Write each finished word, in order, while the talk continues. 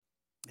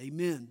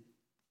Amen.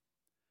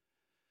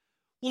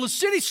 Well, a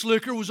city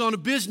slicker was on a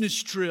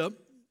business trip.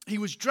 He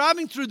was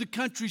driving through the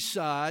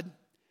countryside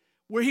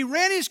where he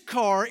ran his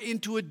car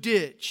into a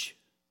ditch.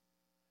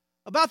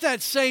 About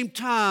that same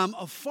time,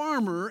 a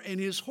farmer and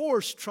his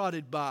horse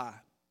trotted by.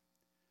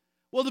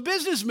 Well, the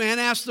businessman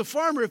asked the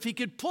farmer if he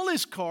could pull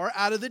his car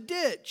out of the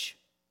ditch.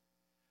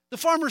 The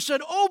farmer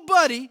said, "Oh,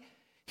 buddy,"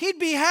 he'd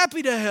be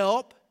happy to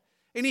help,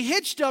 and he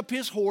hitched up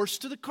his horse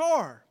to the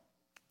car.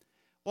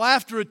 Well,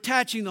 after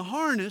attaching the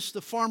harness,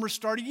 the farmer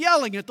started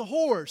yelling at the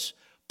horse,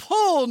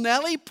 "Pull,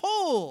 Nellie,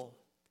 pull!"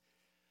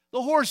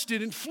 The horse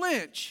didn't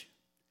flinch.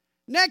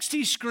 Next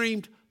he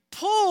screamed,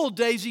 "Pull,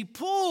 Daisy,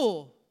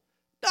 pull!"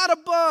 Not a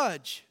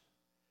budge.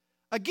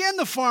 Again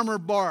the farmer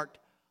barked,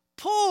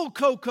 "Pull,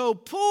 Coco,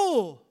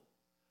 pull!"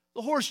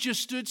 The horse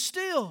just stood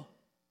still.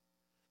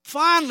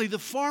 Finally, the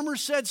farmer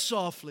said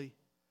softly,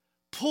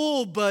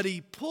 "Pull,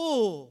 buddy,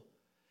 pull."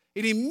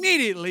 And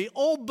immediately,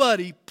 old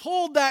Buddy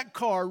pulled that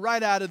car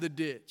right out of the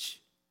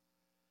ditch.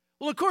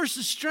 Well, of course,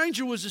 the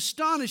stranger was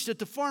astonished at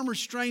the farmer's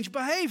strange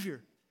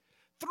behavior.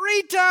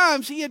 3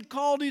 times he had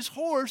called his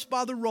horse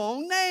by the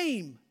wrong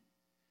name.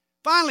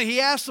 Finally, he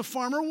asked the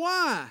farmer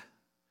why.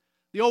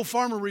 The old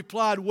farmer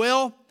replied,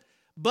 "Well,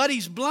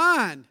 Buddy's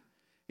blind,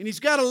 and he's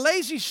got a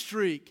lazy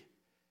streak.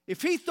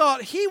 If he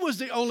thought he was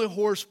the only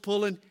horse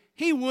pulling,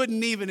 he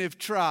wouldn't even have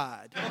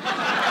tried."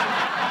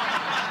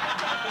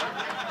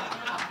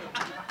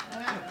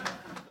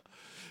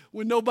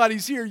 When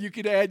nobody's here, you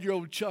can add your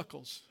own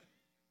chuckles.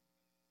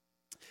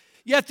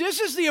 Yet this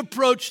is the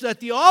approach that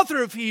the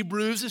author of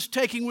Hebrews is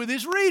taking with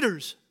his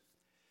readers.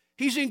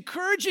 He's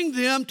encouraging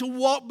them to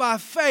walk by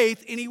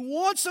faith, and he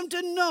wants them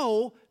to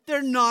know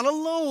they're not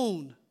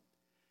alone.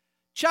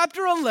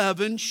 Chapter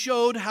 11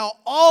 showed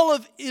how all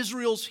of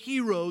Israel's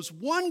heroes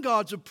won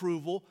God's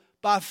approval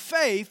by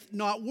faith,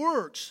 not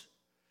works.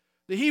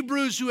 The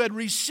Hebrews who had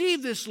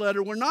received this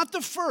letter were not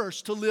the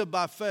first to live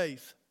by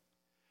faith.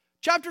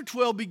 Chapter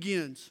 12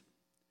 begins,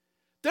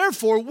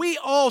 "Therefore we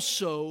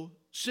also,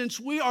 since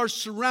we are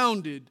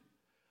surrounded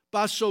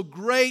by so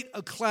great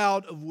a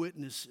cloud of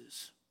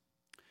witnesses."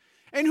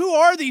 And who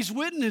are these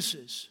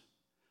witnesses?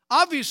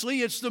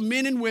 Obviously, it's the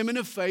men and women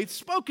of faith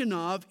spoken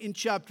of in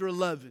chapter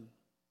 11.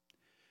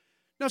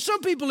 Now,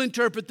 some people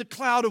interpret the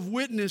cloud of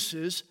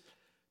witnesses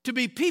to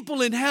be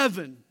people in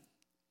heaven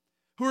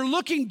who are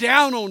looking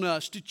down on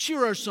us to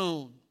cheer us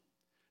on,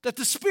 that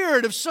the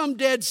spirit of some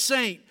dead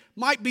saint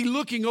might be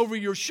looking over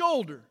your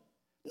shoulder.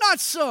 Not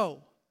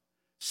so.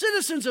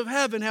 Citizens of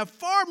heaven have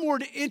far more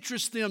to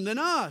interest them than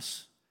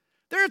us.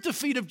 They're at the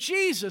feet of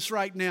Jesus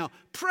right now,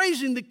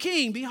 praising the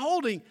King,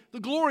 beholding the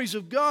glories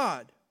of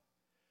God.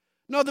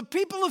 Now, the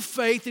people of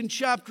faith in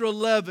chapter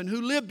 11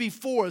 who lived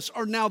before us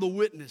are now the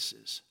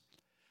witnesses.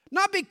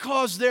 Not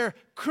because they're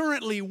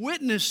currently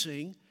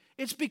witnessing,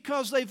 it's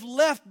because they've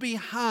left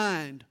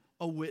behind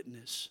a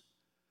witness.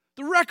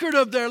 The record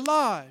of their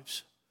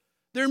lives,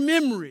 their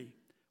memory,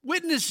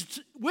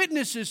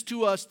 witnesses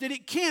to us that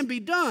it can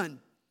be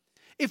done.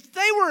 If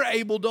they were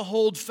able to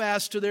hold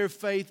fast to their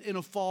faith in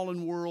a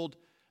fallen world,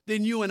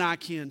 then you and I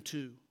can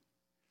too.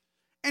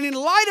 And in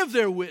light of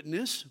their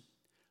witness,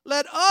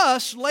 let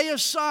us lay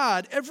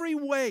aside every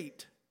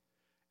weight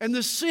and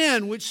the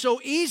sin which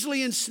so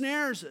easily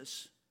ensnares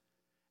us,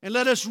 and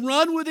let us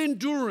run with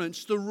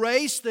endurance the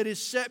race that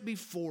is set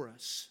before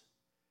us.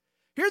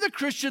 Here the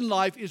Christian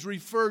life is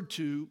referred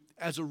to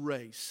as a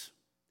race.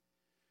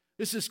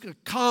 This is a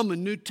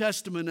common New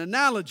Testament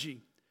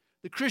analogy.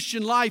 The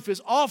Christian life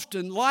is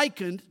often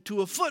likened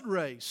to a foot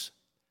race.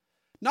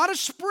 Not a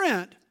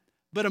sprint,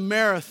 but a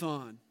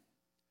marathon.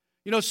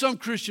 You know, some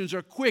Christians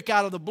are quick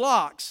out of the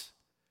blocks.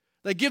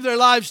 They give their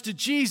lives to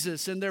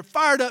Jesus and they're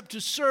fired up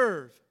to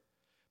serve.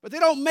 But they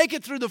don't make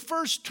it through the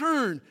first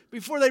turn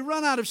before they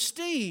run out of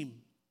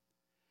steam.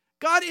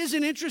 God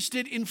isn't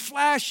interested in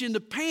flash in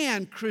the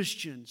pan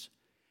Christians.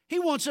 He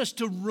wants us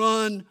to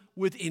run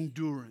with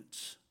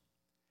endurance.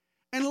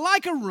 And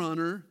like a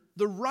runner,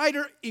 the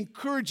writer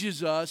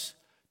encourages us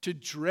to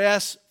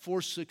dress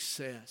for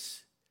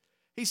success.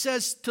 He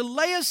says to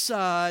lay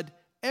aside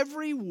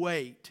every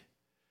weight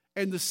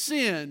and the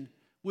sin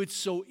which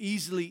so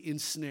easily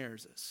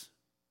ensnares us.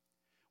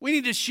 We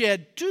need to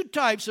shed 2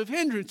 types of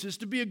hindrances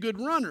to be a good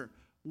runner: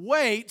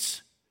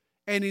 weights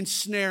and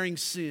ensnaring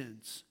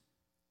sins.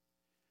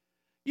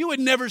 You would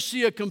never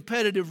see a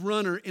competitive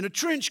runner in a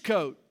trench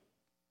coat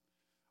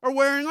or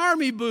wearing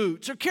army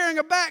boots or carrying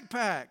a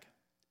backpack.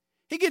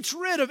 He gets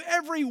rid of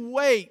every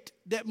weight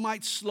that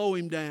might slow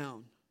him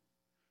down.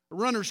 A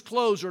runner's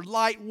clothes are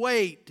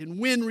lightweight and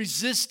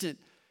wind-resistant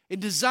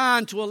and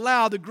designed to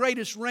allow the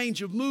greatest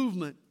range of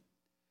movement.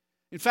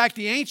 In fact,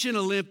 the ancient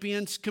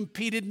Olympians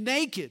competed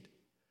naked.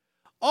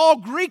 All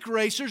Greek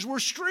racers were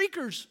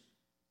streakers.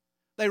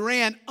 They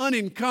ran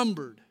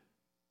unencumbered.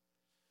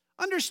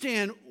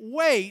 Understand,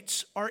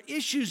 weights are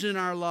issues in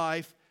our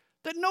life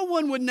that no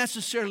one would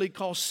necessarily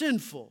call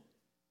sinful.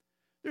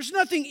 There's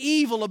nothing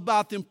evil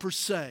about them per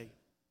se.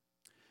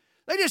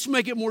 They just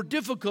make it more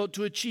difficult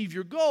to achieve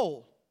your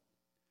goal.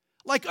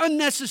 Like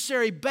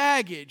unnecessary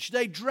baggage,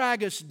 they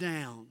drag us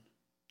down.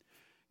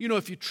 You know,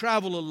 if you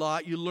travel a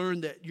lot, you learn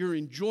that your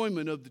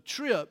enjoyment of the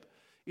trip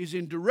is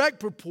in direct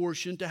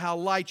proportion to how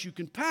light you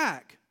can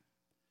pack.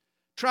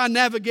 Try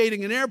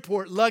navigating an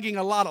airport lugging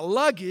a lot of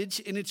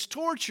luggage, and it's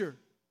torture.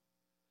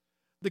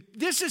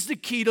 This is the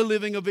key to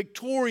living a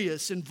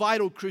victorious and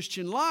vital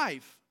Christian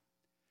life.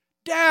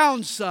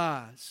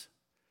 Downsize.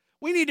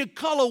 We need to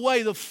cull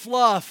away the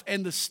fluff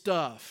and the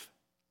stuff.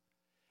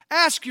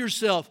 Ask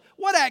yourself,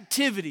 what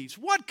activities,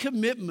 what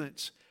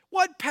commitments,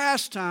 what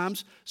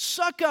pastimes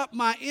suck up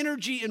my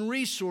energy and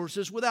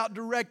resources without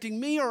directing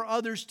me or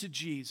others to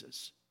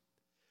Jesus?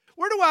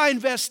 Where do I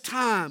invest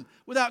time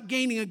without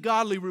gaining a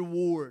godly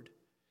reward?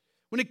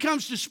 When it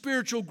comes to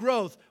spiritual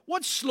growth,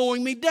 what's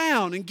slowing me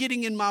down and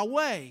getting in my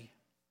way?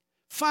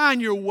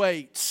 Find your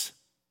weights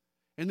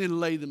and then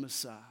lay them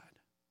aside.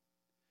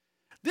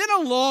 Then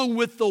along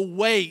with the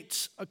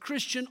weights, a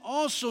Christian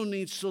also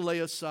needs to lay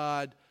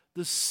aside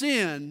the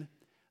sin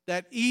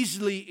that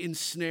easily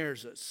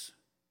ensnares us.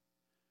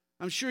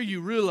 I'm sure you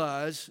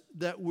realize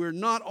that we're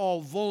not all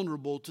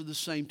vulnerable to the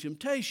same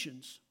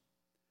temptations.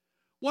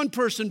 One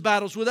person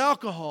battles with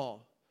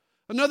alcohol.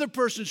 Another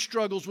person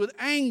struggles with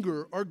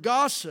anger or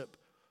gossip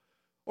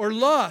or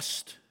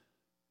lust.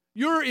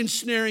 Your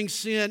ensnaring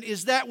sin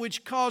is that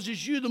which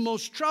causes you the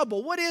most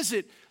trouble. What is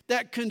it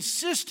that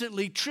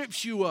consistently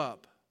trips you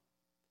up?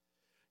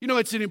 You know,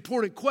 it's an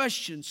important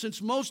question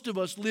since most of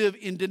us live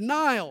in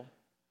denial.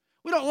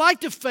 We don't like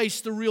to face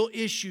the real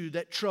issue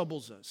that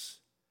troubles us.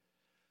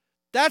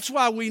 That's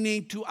why we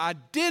need to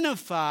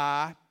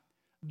identify,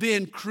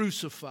 then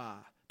crucify.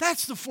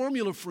 That's the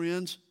formula,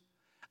 friends.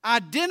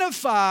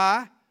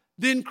 Identify,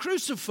 then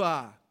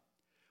crucify.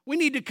 We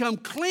need to come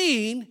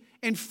clean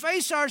and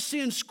face our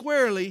sin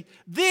squarely,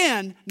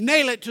 then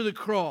nail it to the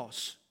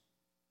cross.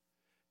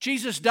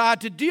 Jesus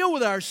died to deal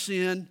with our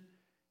sin,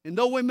 and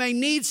though we may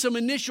need some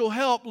initial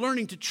help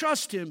learning to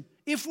trust Him,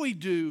 if we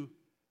do,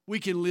 we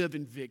can live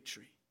in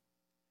victory.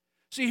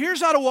 See,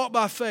 here's how to walk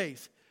by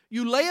faith.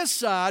 You lay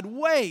aside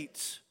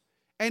weights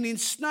and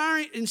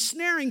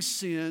ensnaring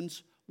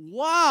sins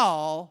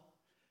while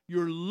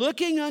you're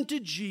looking unto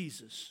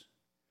Jesus,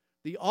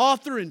 the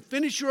author and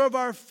finisher of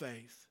our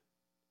faith,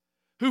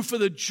 who for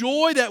the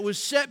joy that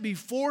was set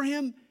before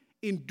Him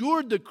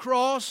endured the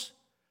cross,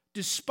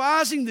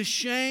 despising the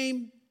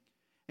shame,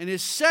 and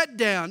is set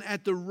down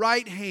at the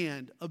right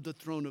hand of the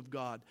throne of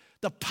God.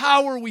 The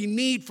power we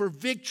need for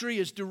victory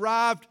is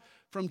derived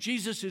from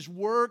Jesus'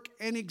 work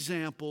and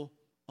example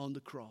on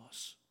the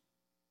cross.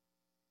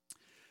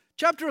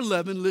 Chapter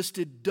 11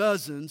 listed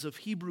dozens of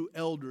Hebrew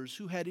elders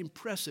who had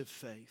impressive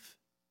faith.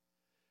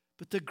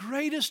 But the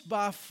greatest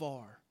by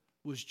far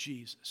was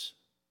Jesus.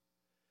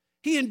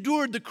 He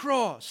endured the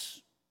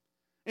cross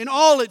and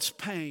all its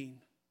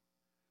pain,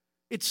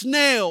 its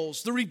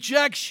nails, the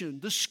rejection,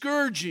 the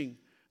scourging,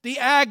 the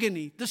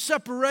agony, the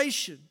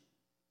separation.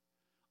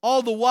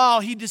 All the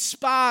while He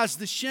despised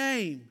the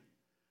shame.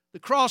 The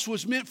cross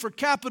was meant for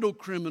capital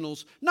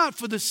criminals, not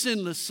for the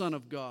sinless Son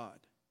of God.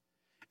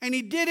 And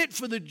He did it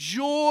for the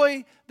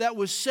joy that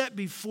was set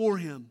before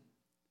Him.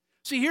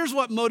 See, here's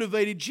what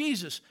motivated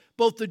Jesus: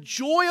 both the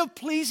joy of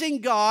pleasing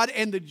God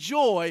and the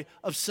joy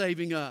of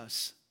saving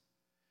us.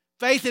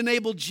 Faith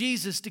enabled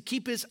Jesus to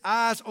keep His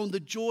eyes on the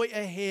joy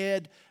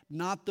ahead,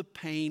 not the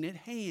pain at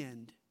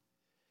hand.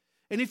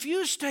 And if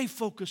you stay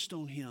focused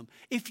on Him,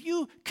 if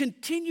you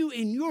continue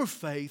in your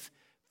faith,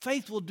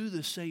 faith will do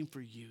the same for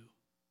you.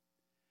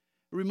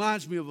 It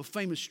reminds me of a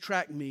famous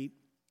track meet.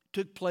 It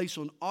took place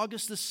on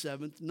August the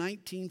 7th,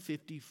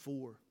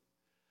 1954.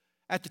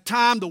 At the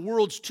time, the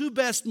world's two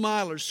best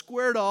milers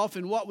squared off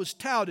in what was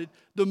touted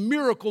the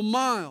Miracle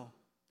Mile.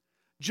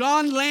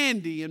 John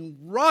Landy and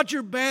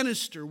Roger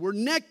Bannister were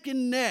neck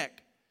and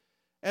neck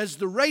as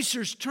the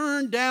racers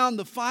turned down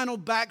the final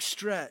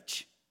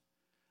backstretch.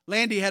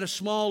 Landy had a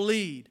small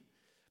lead,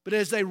 but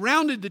as they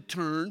rounded the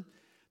turn,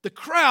 the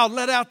crowd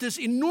let out this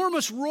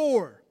enormous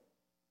roar.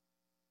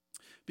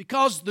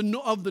 Because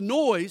of the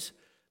noise,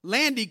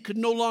 Landy could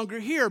no longer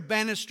hear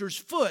Bannister's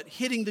foot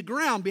hitting the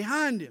ground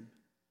behind him,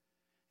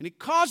 and it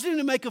caused him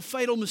to make a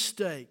fatal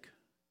mistake.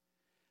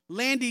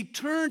 Landy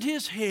turned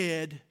his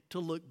head to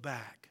look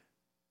back,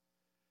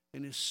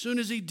 and as soon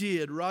as he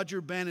did, Roger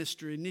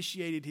Bannister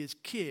initiated his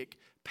kick,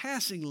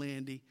 passing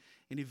Landy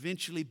and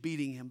eventually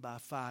beating him by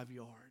 5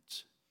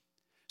 yards.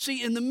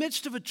 See, in the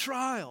midst of a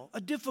trial, a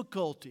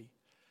difficulty,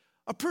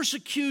 a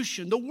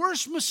persecution, the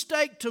worst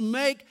mistake to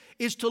make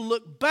is to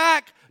look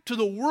back to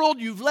the world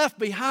you've left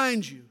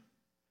behind you.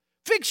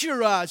 Fix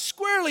your eyes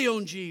squarely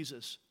on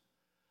Jesus.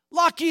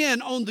 Lock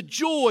in on the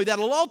joy that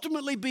will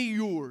ultimately be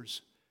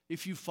yours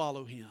if you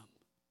follow Him.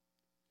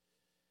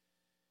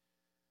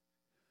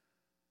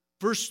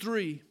 Verse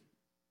 3,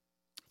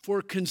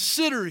 for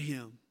consider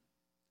Him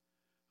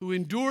who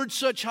endured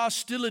such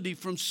hostility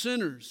from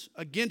sinners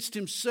against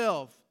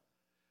Himself,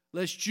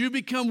 lest you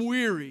become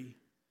weary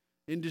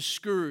and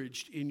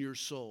discouraged in your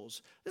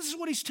souls. This is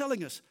what He's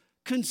telling us.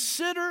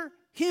 Consider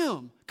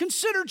Him.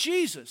 Consider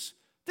Jesus.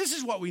 This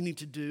is what we need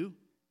to do.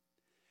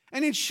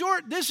 And in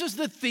short, this is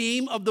the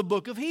theme of the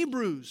book of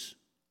Hebrews.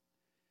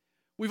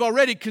 We've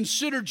already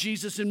considered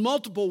Jesus in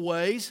multiple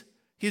ways: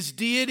 his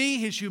deity,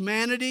 his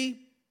humanity.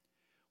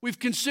 We've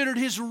considered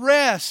his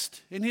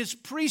rest and his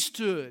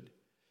priesthood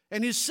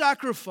and his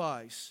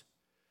sacrifice.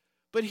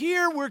 But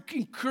here we're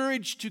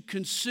encouraged to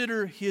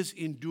consider his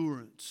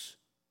endurance.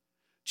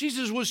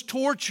 Jesus was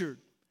tortured.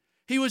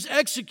 He was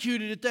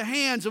executed at the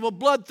hands of a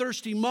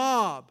bloodthirsty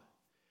mob.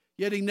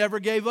 Yet he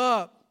never gave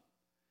up.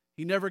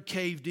 He never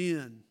caved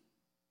in.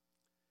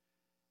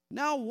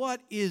 Now,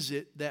 what is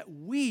it that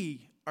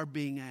we are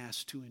being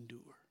asked to endure?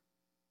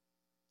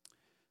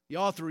 The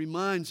author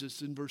reminds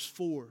us in verse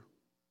 4,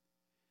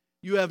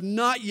 "You have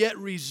not yet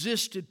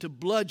resisted to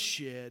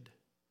bloodshed,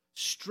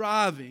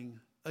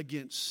 striving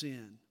against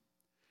sin."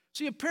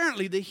 See,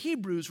 apparently the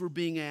Hebrews were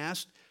being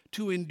asked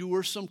to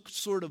endure some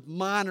sort of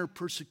minor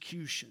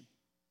persecution.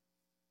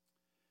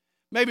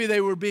 Maybe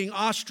they were being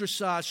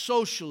ostracized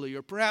socially,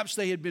 or perhaps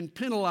they had been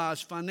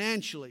penalized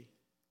financially.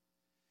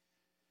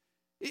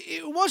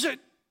 It wasn't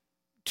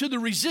to the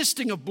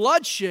resisting of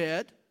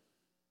bloodshed,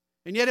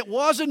 and yet it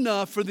was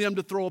enough for them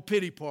to throw a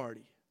pity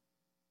party.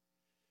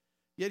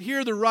 Yet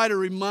here the writer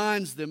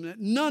reminds them that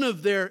none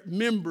of their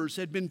members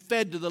had been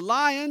fed to the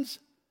lions.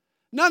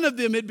 None of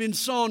them had been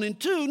sawn in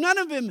two. None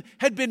of them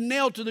had been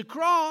nailed to the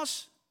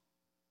cross.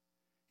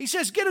 He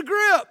says, get a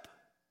grip.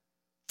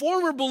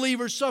 Former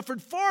believers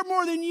suffered far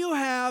more than you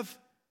have,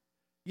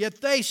 yet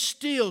they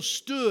still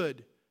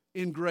stood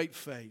in great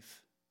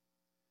faith.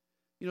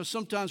 You know,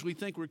 sometimes we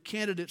think we're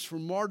candidates for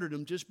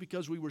martyrdom just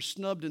because we were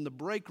snubbed in the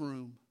break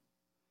room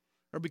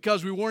or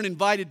because we weren't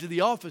invited to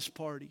the office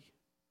party.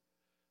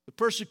 The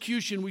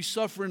persecution we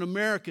suffer in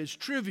America is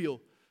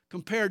trivial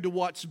compared to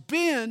what's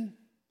been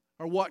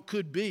or what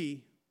could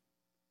be.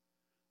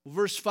 Well,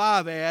 verse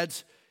 5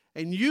 adds,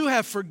 "And you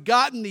have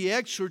forgotten the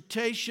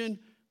exhortation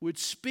which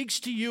speaks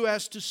to you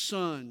as to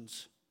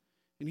sons."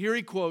 And here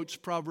he quotes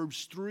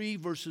Proverbs 3,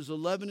 verses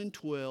 11 and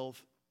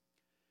 12.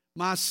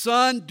 "My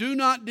son, do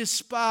not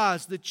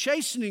despise the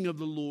chastening of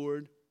the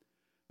Lord,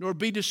 nor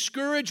be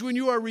discouraged when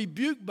you are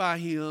rebuked by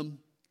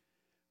him.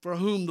 For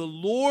whom the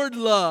Lord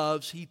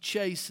loves, he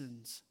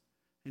chastens,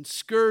 and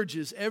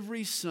scourges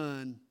every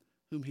son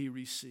whom he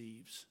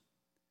receives."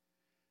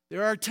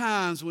 There are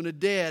times when a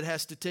dad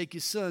has to take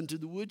his son to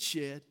the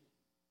woodshed.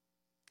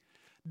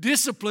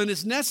 Discipline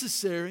is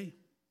necessary.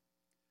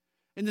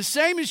 And the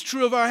same is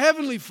true of our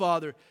Heavenly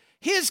Father.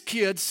 His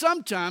kids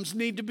sometimes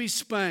need to be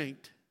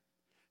spanked.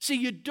 See,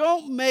 you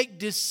don't make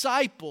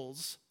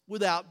disciples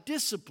without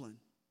discipline.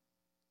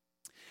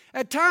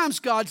 At times,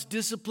 God's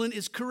discipline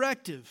is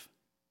corrective.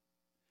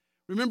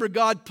 Remember,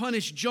 God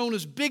punished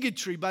Jonah's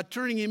bigotry by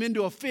turning him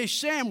into a fish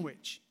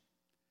sandwich.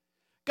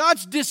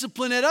 God's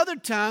discipline at other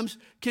times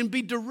can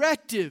be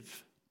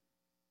directive.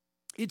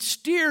 It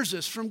steers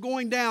us from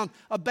going down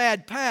a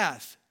bad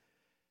path.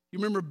 You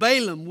remember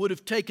Balaam would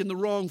have taken the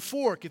wrong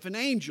fork if an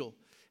angel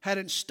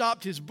hadn't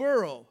stopped his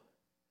burrow.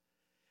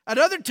 At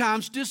other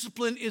times,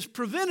 discipline is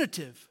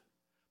preventative.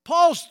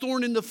 Paul's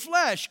thorn in the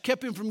flesh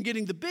kept him from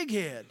getting the big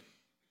head.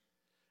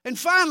 And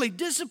finally,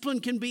 discipline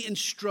can be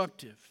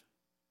instructive.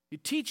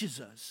 It teaches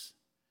us.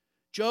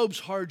 Job's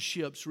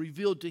hardships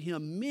revealed to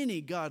him many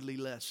godly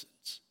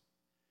lessons.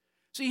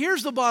 See,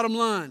 here's the bottom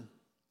line.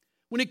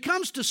 When it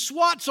comes to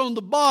swats on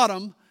the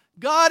bottom,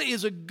 God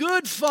is a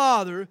good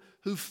father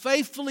who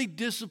faithfully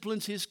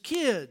disciplines his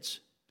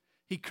kids.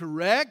 He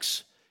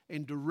corrects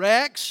and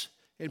directs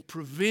and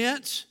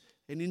prevents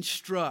and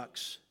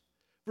instructs.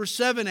 Verse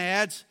 7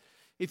 adds,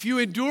 "If you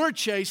endure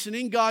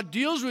chastening, God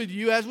deals with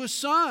you as with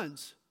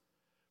sons.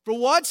 For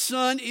what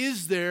son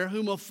is there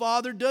whom a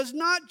father does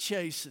not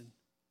chasten?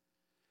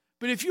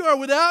 But if you are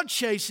without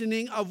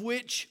chastening, of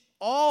which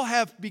all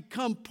have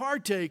become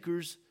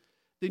partakers,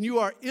 then you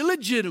are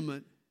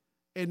illegitimate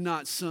and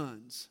not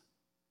sons."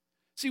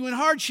 See, when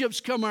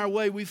hardships come our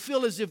way, we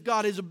feel as if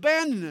God has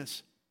abandoned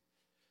us,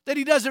 that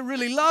he doesn't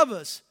really love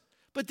us.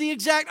 But the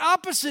exact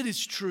opposite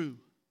is true.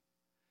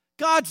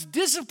 God's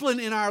discipline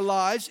in our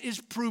lives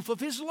is proof of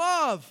his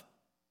love.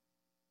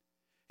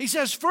 He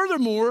says,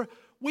 furthermore,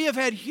 we have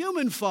had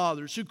human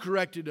fathers who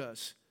corrected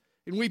us,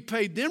 and we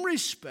paid them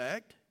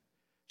respect.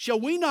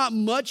 Shall we not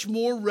much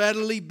more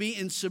readily be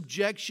in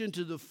subjection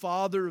to the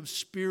Father of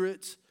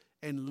spirits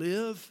and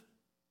live?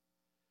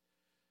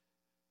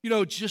 You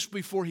know, just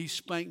before he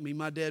spanked me,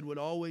 my dad would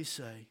always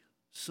say,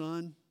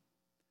 "Son,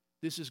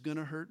 this is going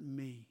to hurt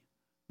me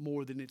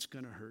more than it's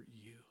going to hurt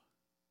you."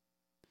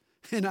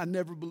 And I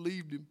never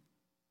believed him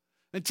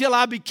until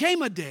I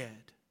became a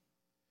dad.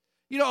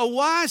 You know, a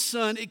wise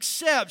son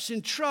accepts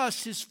and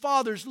trusts his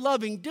father's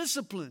loving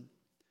discipline.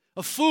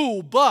 A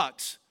fool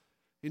bucks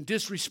and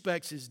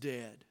disrespects his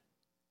dad.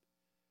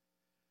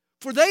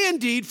 "For they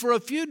indeed for a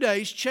few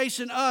days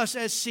chasten us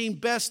as seemed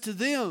best to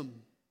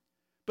them,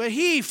 but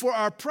he for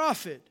our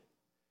profit,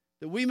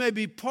 that we may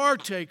be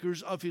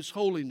partakers of his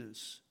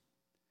holiness.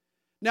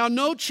 Now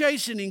no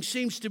chastening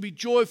seems to be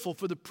joyful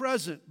for the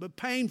present, but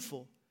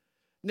painful.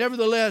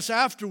 Nevertheless,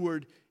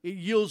 afterward it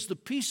yields the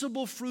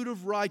peaceable fruit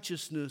of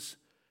righteousness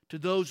to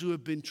those who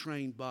have been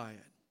trained by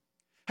it."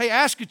 Hey,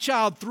 ask a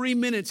child 3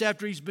 minutes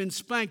after he's been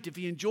spanked if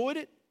he enjoyed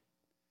it.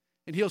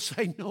 And he'll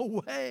say,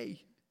 no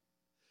way.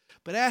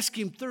 But ask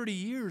him 30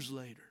 years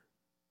later,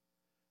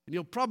 and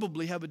he'll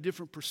probably have a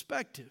different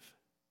perspective.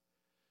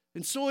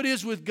 And so it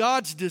is with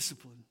God's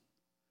discipline.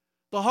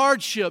 The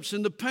hardships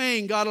and the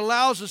pain God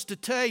allows us to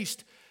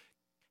taste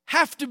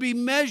have to be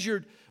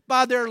measured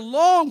by their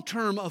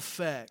long-term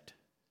effect,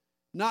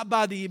 not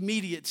by the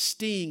immediate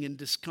sting and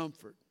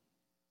discomfort.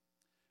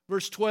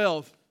 Verse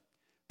 12,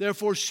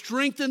 therefore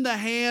strengthen the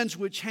hands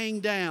which hang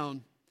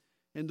down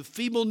and the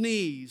feeble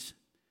knees,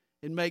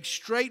 and make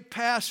straight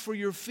paths for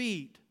your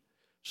feet,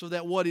 so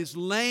that what is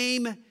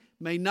lame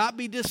may not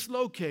be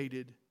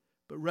dislocated,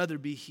 but rather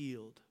be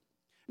healed.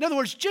 In other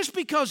words, just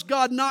because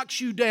God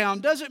knocks you down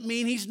doesn't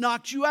mean He's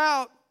knocked you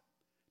out.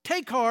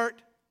 Take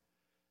heart.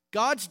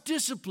 God's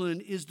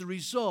discipline is the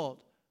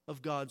result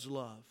of God's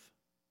love.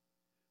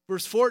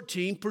 Verse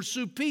 14,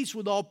 pursue peace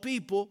with all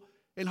people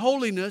and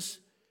holiness,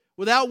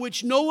 without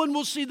which no one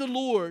will see the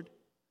Lord,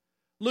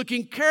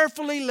 looking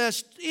carefully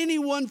lest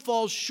anyone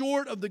falls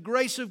short of the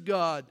grace of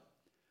God,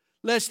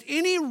 lest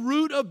any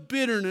root of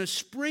bitterness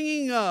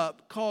springing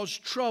up cause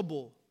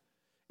trouble,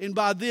 and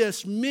by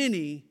this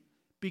many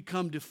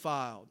become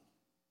defiled.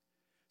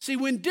 See,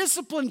 when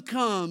discipline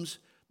comes,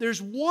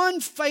 there's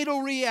one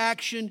fatal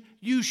reaction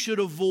you should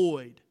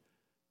avoid.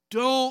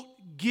 Don't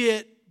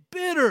get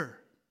bitter.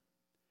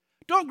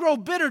 Don't grow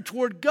bitter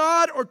toward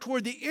God or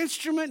toward the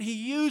instrument He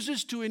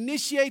uses to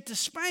initiate the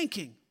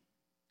spanking.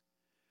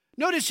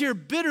 Notice here,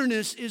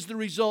 bitterness is the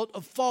result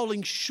of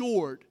falling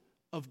short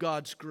of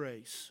God's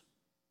grace.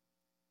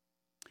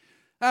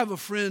 I have a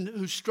friend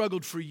who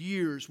struggled for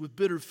years with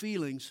bitter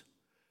feelings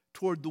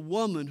toward the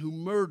woman who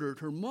murdered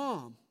her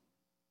mom.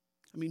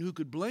 Who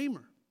could blame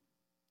her?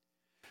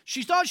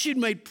 She thought she'd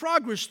made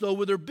progress, though,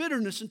 with her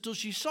bitterness until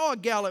she saw a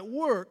gal at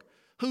work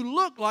who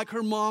looked like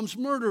her mom's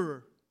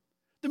murderer.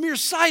 The mere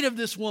sight of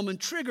this woman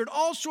triggered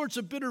all sorts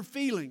of bitter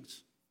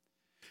feelings.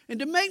 And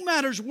to make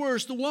matters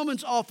worse, the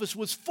woman's office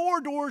was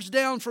 4 doors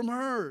down from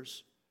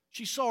hers.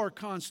 She saw her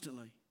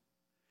constantly.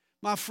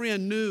 My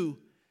friend knew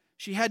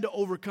she had to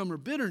overcome her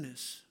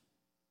bitterness.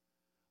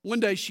 One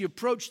day she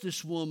approached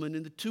this woman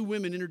and the 2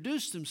 women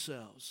introduced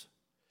themselves.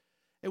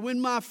 And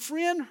when my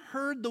friend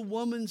heard the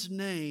woman's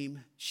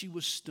name, she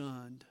was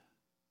stunned.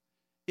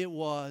 It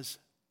was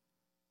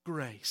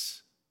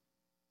Grace.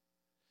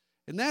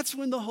 And that's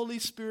when the Holy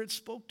Spirit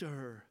spoke to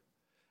her.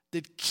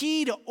 The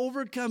key to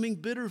overcoming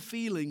bitter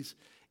feelings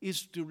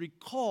is to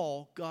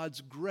recall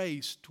God's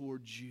grace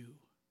towards you.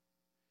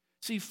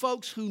 See,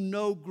 folks who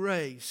know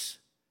grace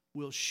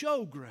will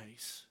show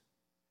grace.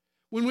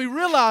 When we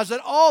realize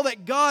that all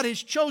that God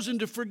has chosen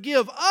to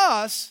forgive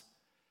us,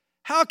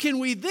 how can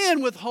we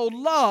then withhold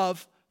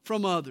love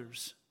from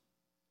others?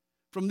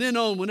 From then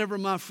on, whenever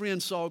my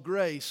friend saw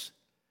Grace,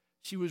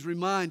 she was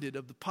reminded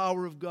of the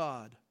power of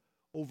God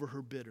over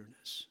her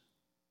bitterness.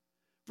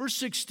 Verse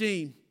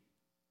 16,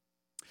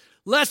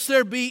 lest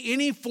there be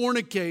any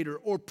fornicator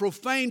or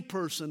profane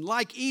person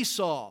like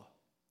Esau.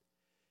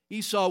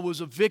 Esau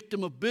was a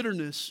victim of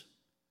bitterness,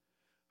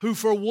 who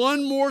for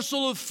one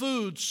morsel of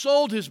food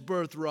sold his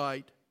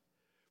birthright.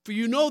 For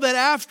you know that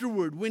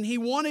afterward, when he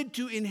wanted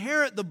to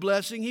inherit the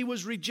blessing, he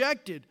was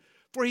rejected.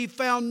 For he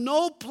found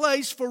no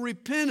place for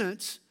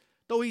repentance,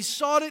 though he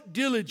sought it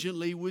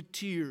diligently with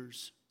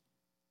tears.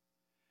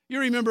 You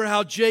remember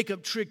how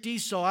Jacob tricked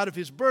Esau out of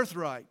his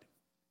birthright.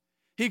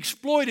 He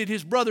exploited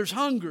his brother's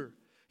hunger.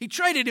 He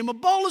traded him a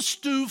bowl of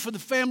stew for the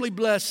family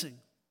blessing.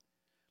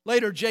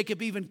 Later,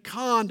 Jacob even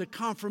conned a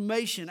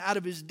confirmation out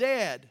of his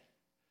dad.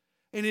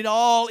 And it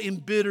all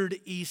embittered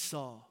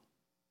Esau.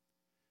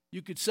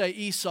 You could say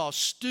Esau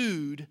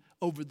stewed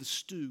over the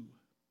stew.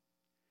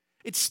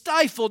 It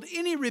stifled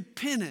any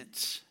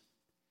repentance,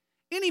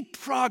 any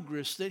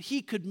progress that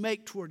he could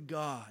make toward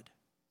God.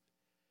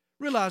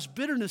 Realize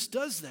bitterness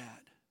does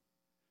that.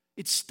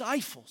 It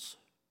stifles.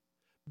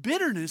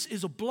 Bitterness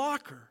is a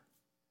blocker.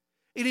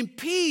 It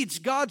impedes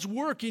God's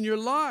work in your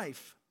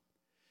life.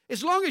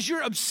 As long as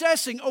you're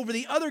obsessing over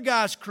the other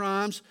guy's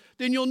crimes,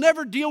 then you'll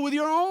never deal with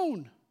your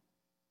own.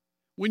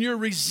 When you're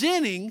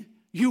resenting,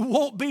 you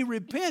won't be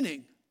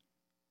repenting.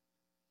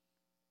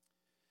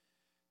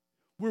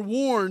 We're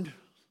warned,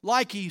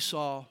 like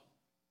Esau,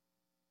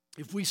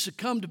 if we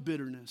succumb to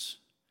bitterness,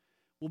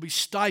 we'll be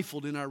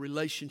stifled in our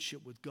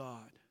relationship with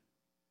God.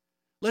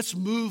 Let's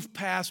move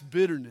past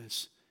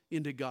bitterness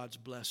into God's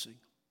blessing.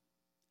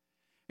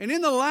 And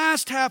in the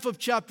last half of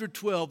chapter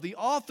 12, the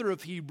author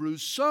of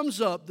Hebrews sums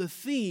up the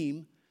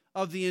theme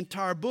of the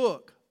entire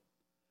book.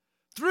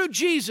 Through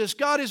Jesus,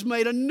 God has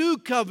made a new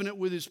covenant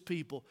with His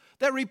people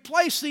that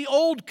replaced the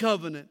old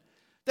covenant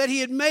that He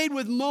had made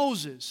with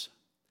Moses.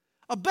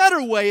 A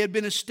better way had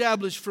been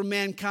established for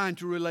mankind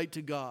to relate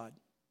to God.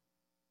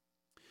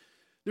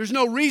 There's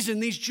no reason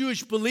these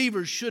Jewish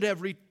believers should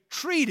have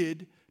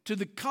retreated to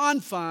the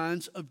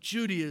confines of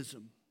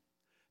Judaism.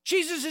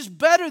 Jesus is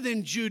better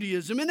than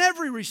Judaism in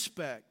every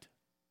respect.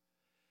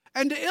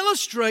 And to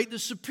illustrate the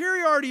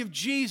superiority of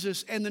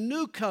Jesus and the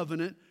new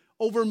covenant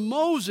over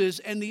Moses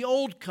and the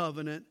old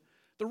covenant,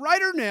 the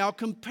writer now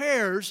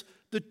compares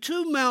the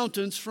 2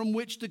 mountains from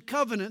which the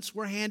covenants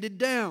were handed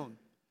down.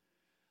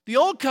 The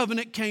old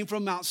covenant came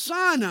from Mount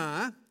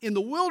Sinai in the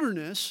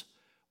wilderness,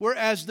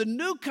 whereas the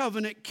new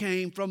covenant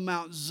came from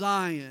Mount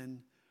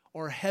Zion,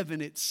 or heaven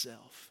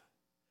itself.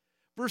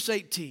 Verse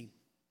 18.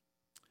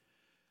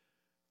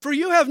 For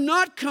you have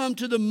not come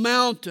to the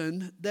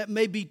mountain that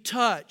may be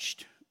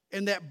touched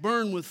and that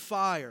burn with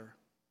fire,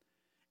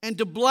 and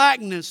to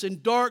blackness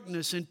and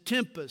darkness and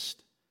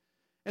tempest,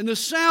 and the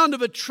sound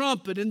of a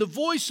trumpet and the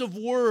voice of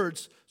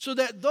words, so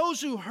that those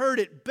who heard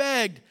it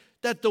begged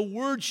that the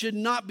word should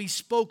not be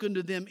spoken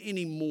to them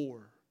any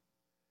more.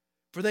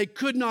 For they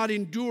could not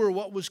endure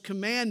what was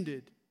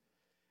commanded.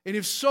 And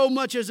if so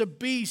much as a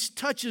beast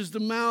touches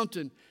the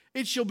mountain,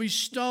 it shall be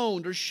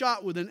stoned or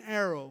shot with an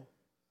arrow.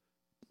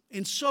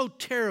 And so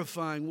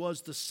terrifying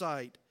was the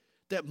sight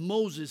that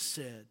Moses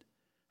said,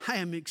 I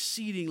am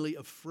exceedingly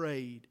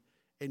afraid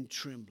and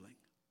trembling.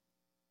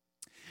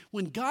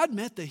 When God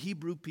met the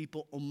Hebrew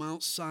people on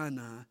Mount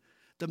Sinai,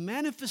 the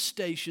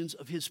manifestations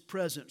of his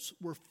presence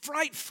were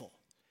frightful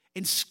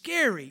and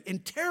scary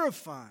and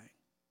terrifying.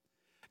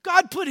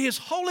 God put his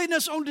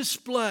holiness on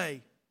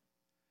display.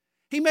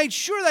 He made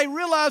sure they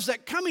realized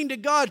that coming to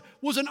God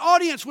was an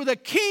audience with a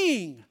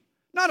king,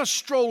 not a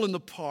stroll in the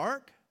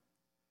park.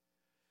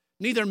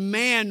 Neither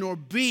man nor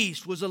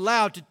beast was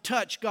allowed to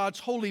touch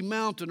God's holy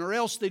mountain, or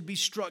else they'd be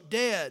struck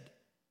dead.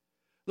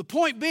 The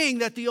point being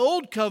that the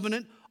old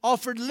covenant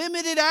offered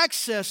limited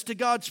access to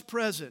God's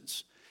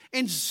presence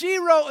and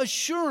zero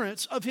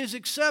assurance of his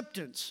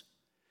acceptance.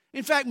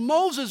 In fact,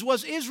 Moses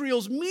was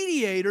Israel's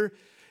mediator,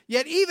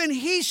 yet even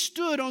he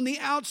stood on the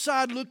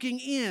outside looking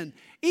in.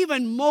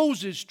 Even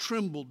Moses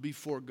trembled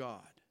before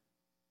God.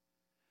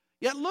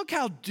 Yet look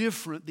how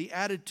different the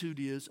attitude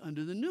is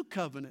under the new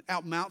covenant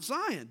at Mount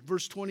Zion.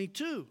 Verse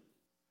 22.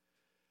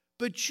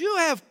 But you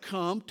have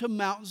come to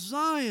Mount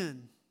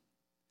Zion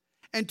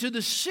and to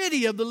the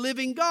city of the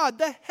living God,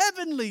 the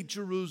heavenly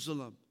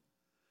Jerusalem,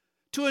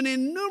 to an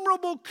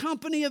innumerable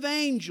company of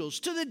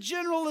angels, to the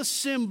general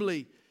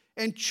assembly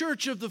and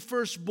church of the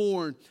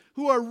firstborn,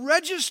 who are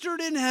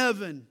registered in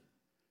heaven,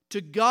 to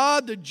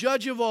God the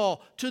judge of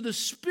all, to the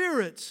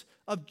spirits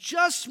of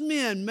just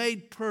men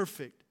made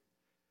perfect,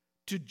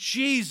 to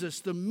Jesus,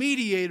 the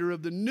mediator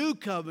of the new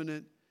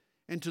covenant,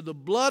 and to the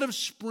blood of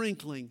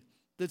sprinkling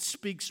that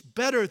speaks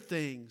better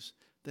things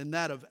than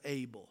that of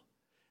Abel.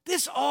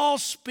 This all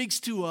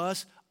speaks to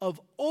us of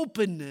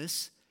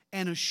openness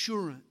and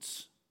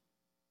assurance.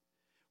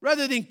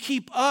 Rather than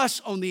keep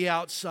us on the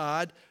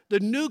outside,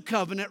 the new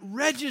covenant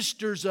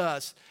registers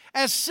us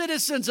as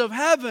citizens of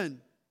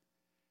heaven.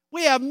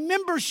 We have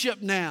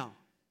membership now.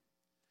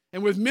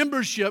 And with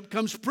membership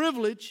comes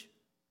privilege.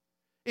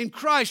 In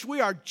Christ, we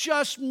are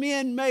just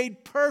men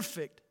made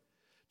perfect.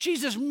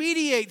 Jesus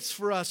mediates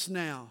for us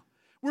now.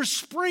 We're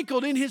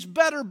sprinkled in his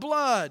better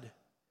blood.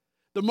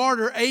 The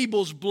martyr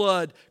Abel's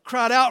blood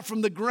cried out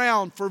from the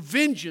ground for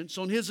vengeance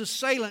on his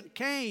assailant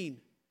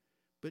Cain.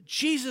 But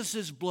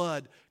Jesus'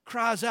 blood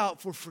cries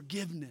out for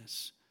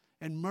forgiveness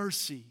and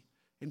mercy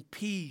and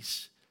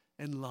peace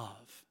and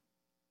love.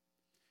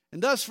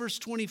 And thus verse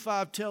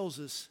 25 tells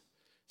us,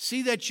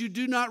 see that you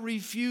do not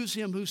refuse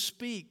him who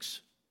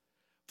speaks.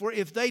 For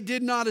if they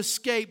did not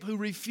escape who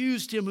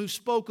refused him who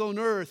spoke on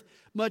earth,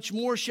 much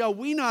more shall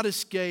we not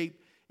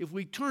escape if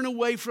we turn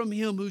away from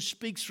him who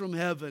speaks from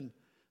heaven,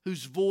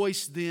 whose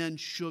voice then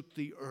shook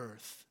the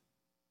earth.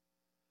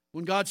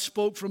 When God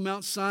spoke from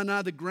Mount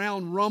Sinai, the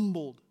ground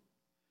rumbled.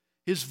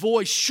 His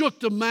voice shook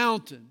the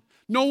mountain.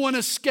 No one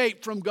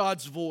escaped from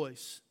God's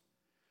voice.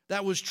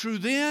 That was true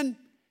then,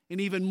 and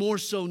even more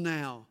so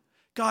now.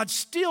 God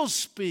still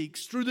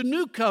speaks through the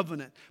new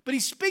covenant, but he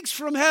speaks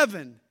from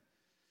heaven.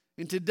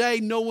 And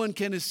today, no one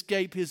can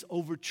escape his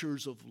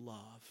overtures of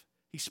love.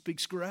 He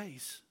speaks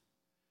grace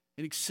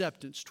and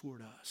acceptance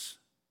toward us.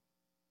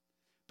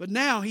 But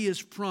now he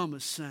has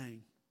promised,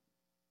 saying,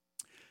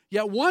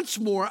 Yet once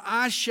more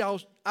I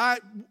shake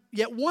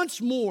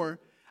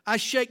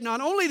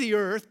not only the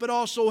earth, but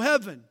also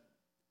heaven.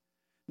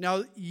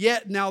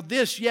 Now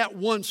this yet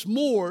once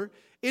more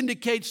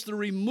indicates the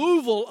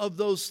removal of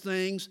those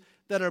things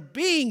that are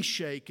being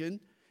shaken,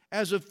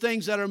 as of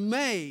things that are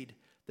made,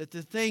 that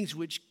the things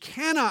which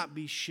cannot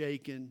be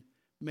shaken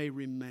may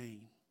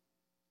remain.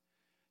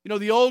 You know,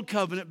 the old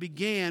covenant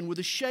began with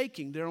a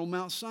shaking there on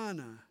Mount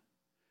Sinai,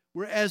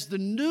 whereas the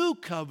new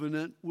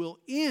covenant will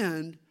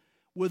end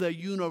with a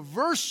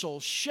universal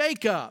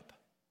shake-up.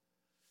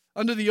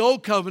 Under the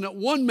old covenant,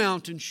 one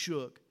mountain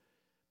shook,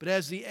 but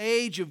as the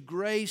age of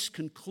grace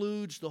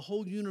concludes, the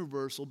whole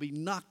universe will be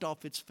knocked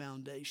off its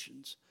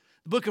foundations.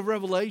 The book of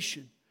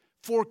Revelation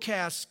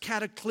forecasts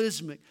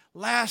cataclysmic,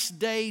 last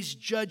days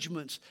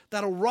judgments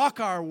that'll rock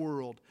our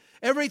world.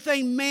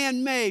 Everything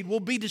man-made will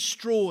be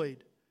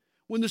destroyed.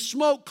 When the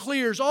smoke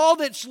clears, all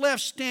that's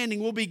left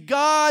standing will be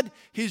God,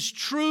 his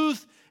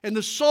truth, and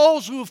the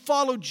souls who have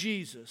followed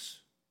Jesus.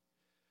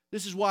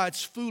 This is why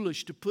it's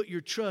foolish to put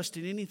your trust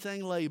in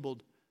anything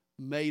labeled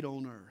made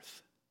on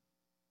earth.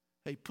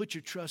 Hey, put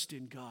your trust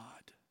in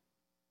God.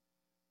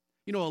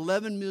 You know,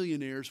 11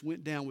 millionaires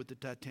went down with the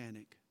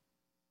Titanic.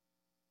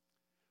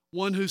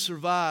 One who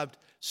survived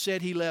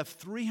said he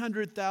left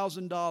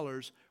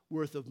 $300,000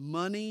 worth of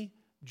money,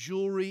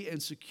 jewelry,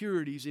 and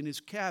securities in his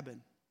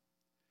cabin.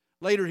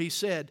 Later he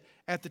said,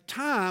 "At the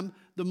time,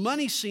 the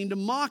money seemed a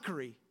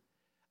mockery.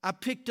 I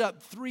picked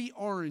up 3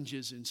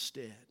 oranges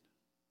instead."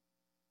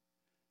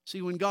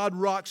 See, when God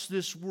rocks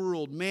this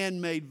world,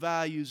 man-made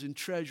values and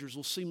treasures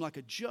will seem like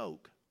a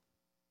joke.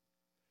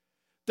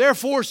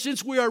 Therefore,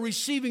 since we are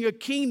receiving a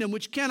kingdom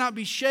which cannot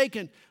be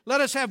shaken, let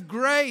us have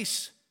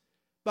grace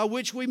by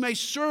which we may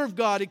serve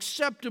God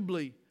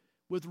acceptably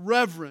with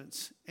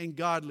reverence and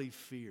godly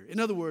fear. In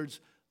other words,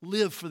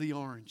 live for the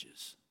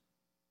oranges.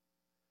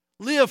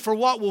 Live for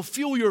what will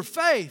fuel your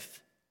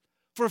faith.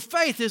 For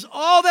faith is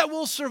all that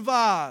will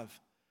survive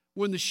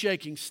when the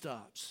shaking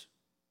stops.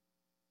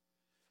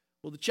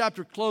 Well, the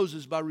chapter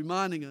closes by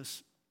reminding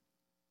us,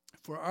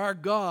 for our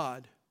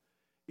God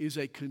is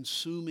a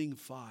consuming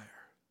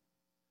fire.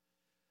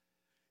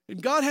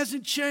 And God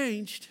hasn't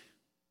changed.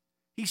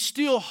 He's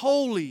still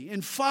holy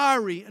and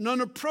fiery and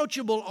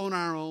unapproachable on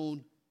our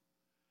own.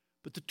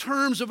 But the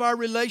terms of our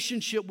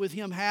relationship with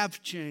Him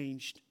have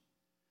changed.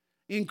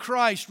 In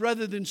Christ,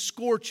 rather than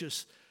scorch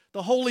us,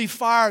 the holy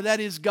fire that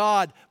is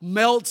God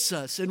melts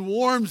us and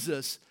warms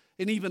us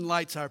and even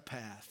lights our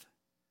path.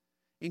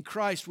 In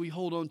Christ, we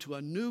hold on to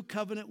a new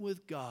covenant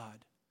with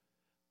God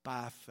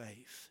by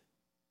faith.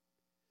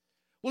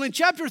 Well, in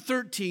chapter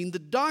 13, the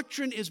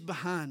doctrine is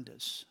behind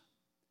us.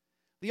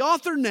 The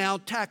author now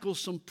tackles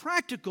some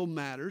practical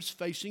matters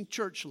facing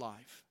church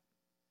life.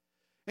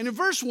 And in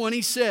verse 1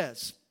 he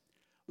says,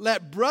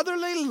 "Let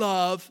brotherly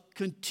love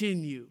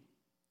continue."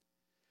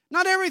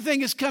 Not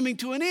everything is coming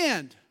to an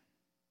end.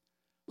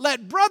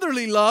 Let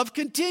brotherly love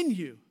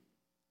continue.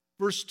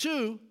 Verse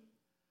 2,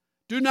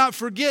 "Do not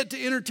forget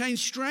to entertain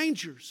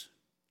strangers,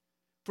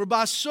 for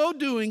by so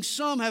doing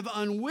some have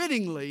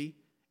unwittingly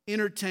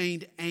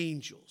entertained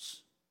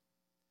angels."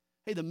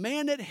 Hey, the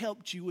man that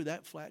helped you with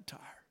that flat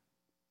tire,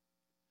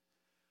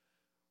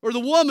 or the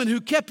woman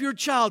who kept your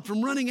child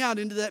from running out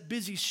into that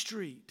busy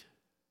street,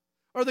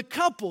 or the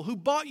couple who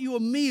bought you a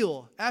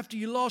meal after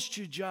you lost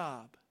your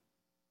job.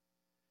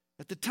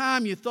 At the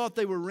time you thought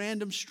they were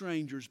random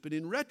strangers, but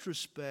in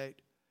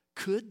retrospect,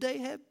 could they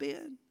have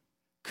been?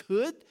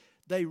 Could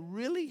they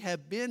really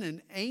have been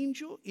an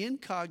angel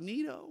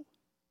incognito?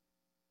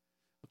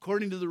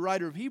 According to the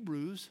writer of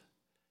Hebrews,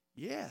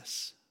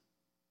 yes.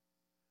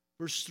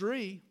 Verse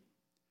 3,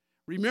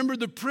 "Remember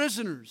the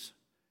prisoners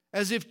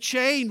as if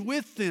chained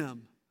with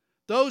them,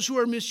 those who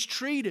are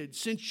mistreated,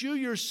 since you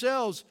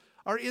yourselves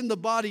are in the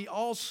body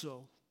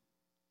also."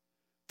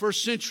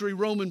 First century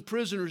Roman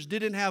prisoners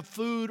didn't have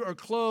food or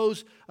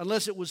clothes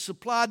unless it was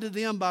supplied to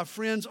them by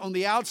friends on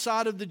the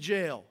outside of the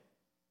jail.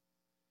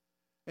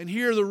 And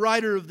here the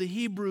writer of the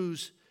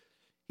Hebrews,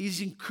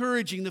 he's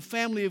encouraging the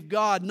family of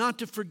God not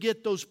to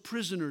forget those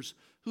prisoners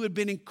who had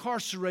been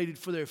incarcerated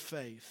for their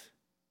faith.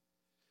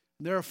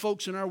 And there are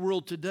folks in our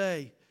world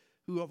today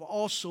who have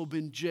also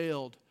been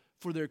jailed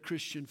for their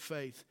Christian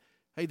faith.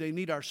 Hey, they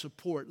need our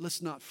support.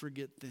 Let's not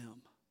forget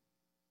them.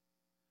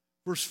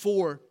 Verse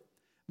 4,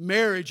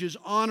 "Marriage is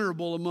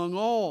honorable among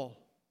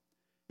all,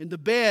 and the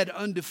bed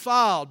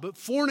undefiled, but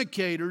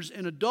fornicators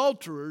and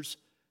adulterers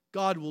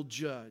God will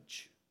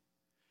judge."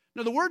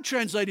 Now, the word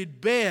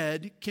translated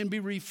bed can be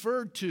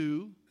referred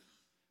to,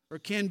 or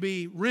can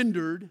be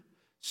rendered,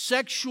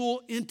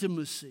 sexual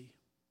intimacy.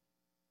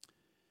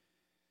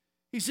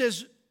 He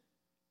says,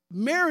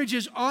 marriage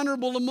is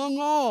honorable among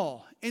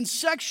all, and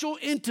sexual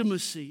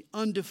intimacy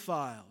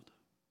undefiled.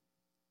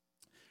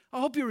 I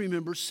hope you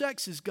remember,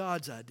 sex is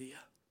God's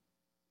idea.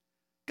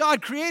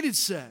 God created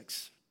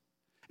sex,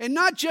 and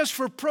not just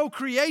for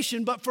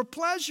procreation, but for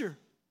pleasure.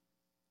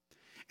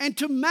 And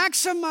to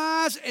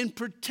maximize and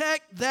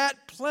protect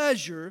that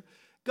pleasure,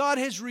 God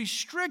has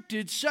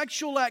restricted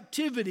sexual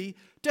activity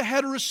to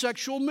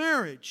heterosexual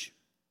marriage,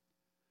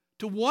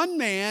 to one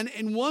man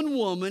and one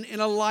woman in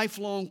a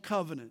lifelong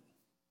covenant.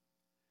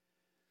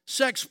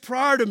 Sex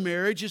prior to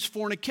marriage is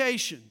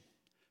fornication.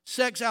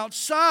 Sex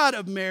outside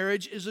of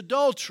marriage is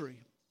adultery.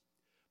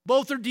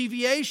 Both are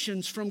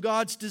deviations from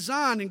God's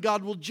design, and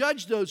God will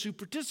judge those who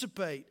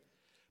participate.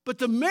 But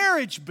the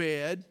marriage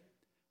bed,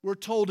 we're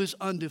told, is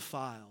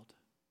undefiled.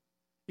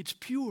 It's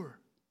pure.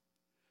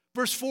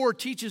 Verse 4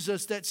 teaches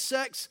us that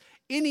sex,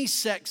 any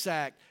sex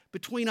act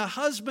between a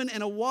husband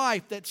and a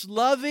wife that's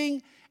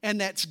loving and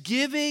that's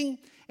giving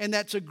and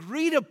that's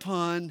agreed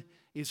upon,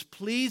 is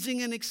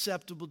pleasing and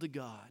acceptable to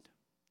God.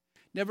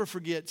 Never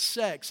forget,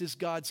 sex is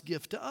God's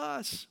gift to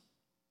us.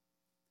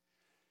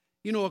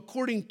 You know,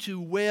 according to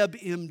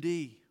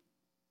WebMD,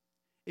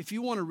 if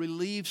you want to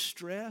relieve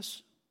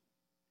stress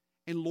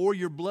and lower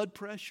your blood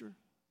pressure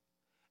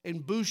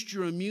and boost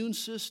your immune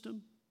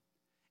system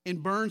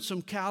and burn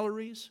some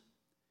calories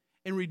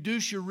and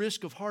reduce your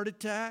risk of heart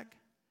attack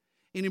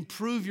and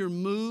improve your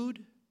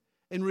mood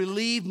and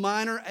relieve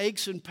minor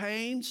aches and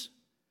pains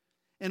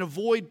and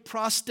avoid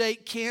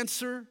prostate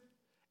cancer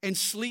and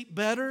sleep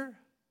better,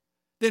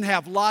 then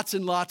have lots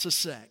and lots of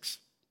sex.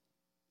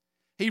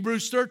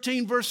 Hebrews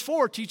 13 verse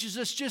 4 teaches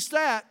us just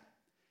that.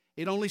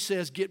 It only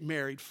says get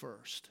married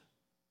first.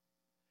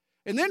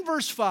 And then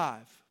verse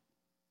 5.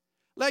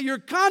 Let your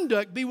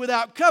conduct be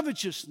without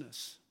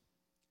covetousness.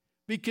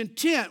 Be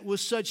content with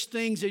such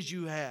things as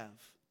you have.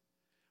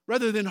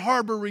 Rather than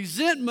harbor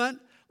resentment,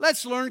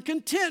 let's learn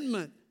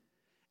contentment.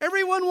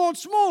 Everyone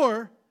wants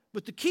more,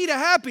 but the key to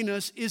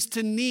happiness is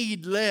to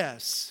need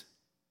less.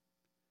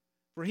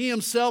 For he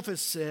himself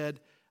has said,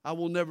 I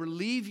will never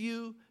leave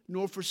you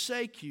nor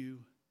forsake you.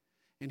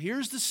 And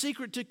here's the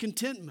secret to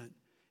contentment.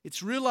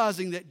 It's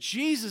realizing that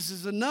Jesus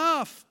is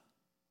enough.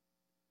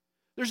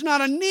 There's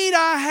not a need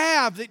I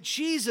have that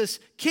Jesus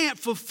can't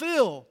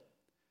fulfill.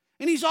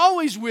 And he's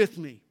always with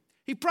me.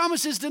 He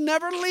promises to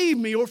never leave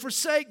me or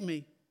forsake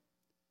me.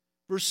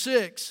 Verse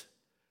 6,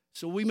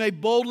 so we may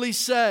boldly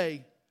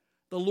say,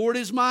 the Lord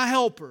is my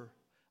helper.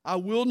 I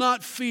will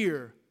not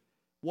fear.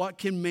 What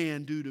can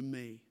man do to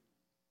me?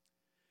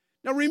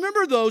 Now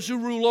remember those who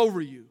rule over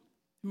you,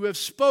 who have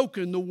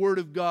spoken the word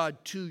of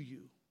God to you.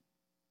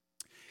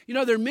 You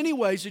know, there are many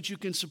ways that you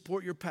can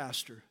support your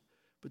pastor,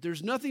 but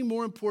there's nothing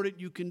more important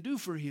you can do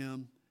for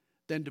him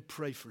than to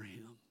pray for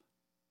him.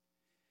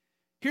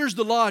 Here's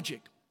the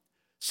logic.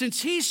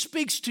 Since he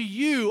speaks to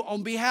you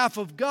on behalf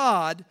of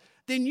God,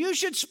 then you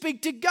should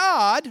speak to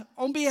God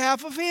on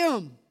behalf of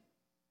him.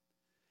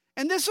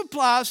 And this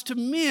applies to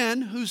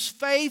men whose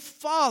faith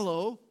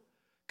follow,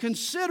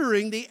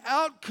 considering the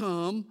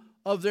outcome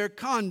of their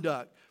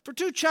conduct. For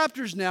 2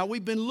 chapters now,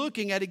 we've been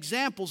looking at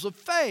examples of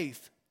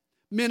faith,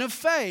 men of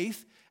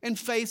faith, and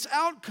faith's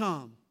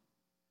outcome.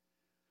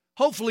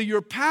 Hopefully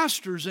your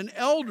pastors and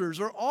elders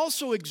are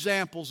also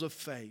examples of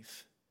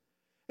faith.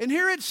 And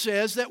here it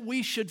says that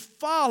we should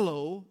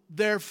follow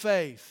their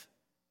faith.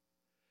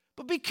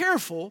 But be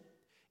careful,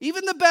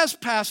 even the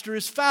best pastor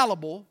is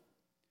fallible.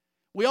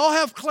 We all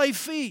have clay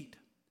feet.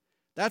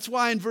 That's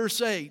why in verse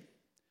 8,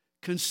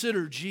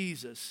 consider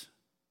Jesus.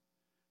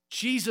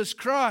 Jesus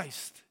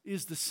Christ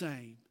is the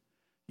same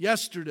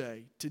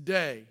yesterday,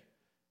 today,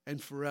 and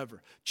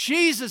forever.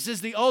 Jesus is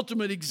the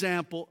ultimate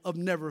example of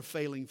never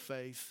failing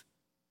faith.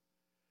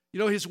 You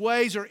know, his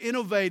ways are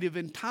innovative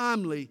and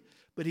timely,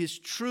 but his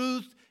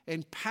truth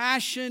and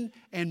passion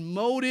and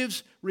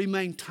motives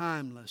remain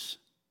timeless.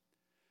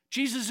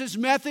 Jesus'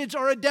 methods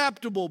are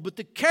adaptable, but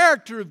the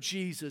character of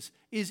Jesus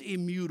is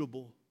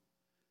immutable.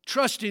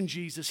 Trust in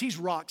Jesus. He's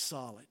rock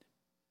solid.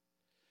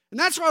 And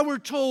that's why we're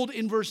told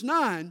in verse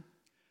 9,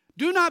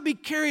 do not be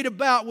carried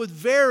about with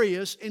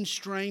various and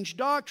strange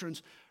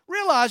doctrines.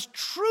 Realize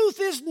truth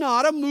is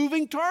not a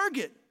moving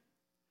target.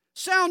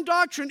 Sound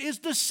doctrine is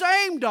the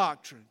same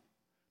doctrine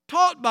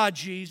taught by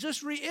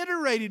Jesus,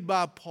 reiterated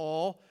by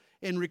Paul,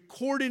 and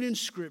recorded in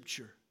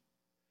Scripture.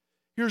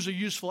 Here's a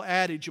useful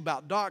adage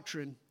about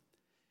doctrine.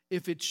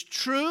 If it's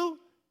true,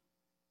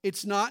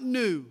 it's not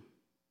new.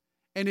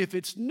 And if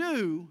it's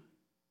new,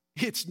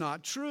 it's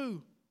not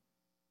true.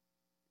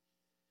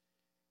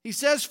 He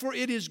says, for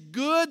it is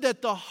good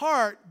that the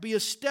heart be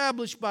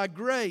established by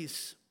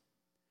grace,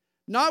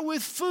 not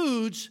with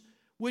foods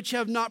which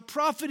have not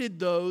profited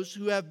those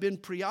who have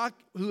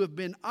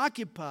been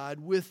occupied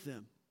with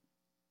them.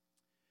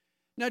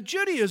 Now,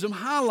 Judaism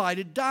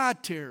highlighted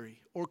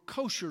dietary or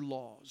kosher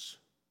laws.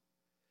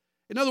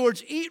 In other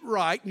words, eat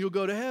right and you'll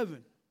go to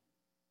heaven.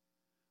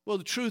 Well,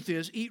 the truth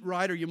is, eat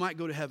right or you might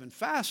go to heaven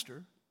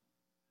faster.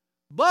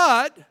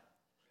 But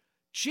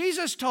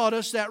Jesus taught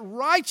us that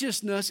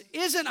righteousness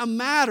isn't a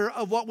matter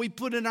of what we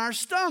put in our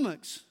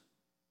stomachs.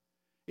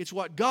 It's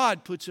what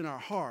God puts in our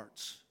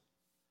hearts.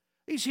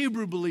 These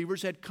Hebrew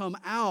believers had come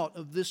out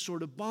of this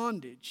sort of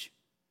bondage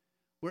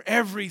where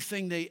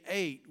everything they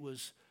ate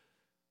was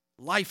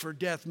life or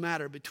death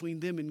matter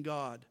between them and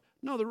God.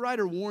 No, the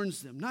writer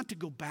warns them not to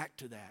go back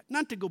to that,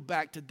 not to go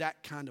back to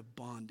that kind of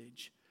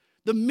bondage.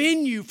 The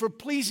menu for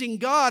pleasing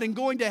God and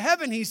going to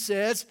heaven, he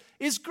says,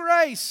 is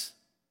grace.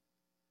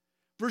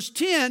 Verse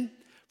 10,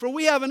 for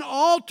we have an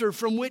altar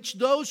from which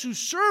those who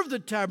serve the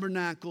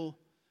tabernacle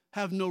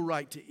have no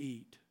right to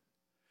eat.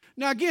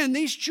 Now again,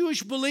 these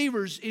Jewish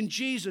believers in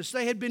Jesus,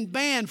 they had been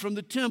banned from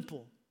the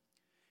temple.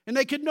 And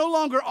they could no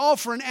longer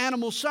offer an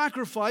animal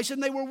sacrifice,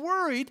 and they were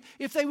worried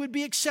if they would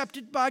be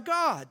accepted by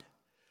God.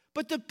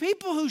 But the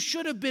people who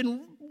should have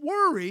been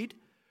worried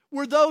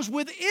were those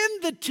within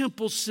the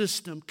temple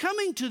system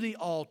coming to the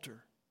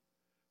altar.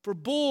 For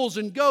bulls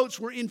and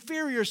goats were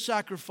inferior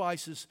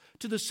sacrifices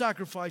to the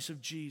sacrifice of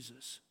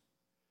Jesus.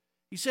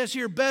 He says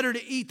here, better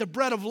to eat the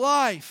bread of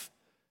life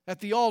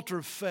at the altar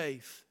of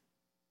faith.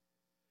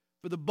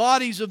 For the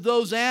bodies of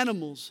those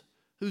animals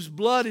whose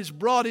blood is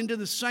brought into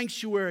the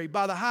sanctuary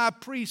by the high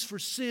priest for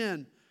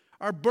sin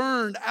are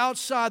burned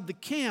outside the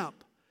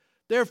camp.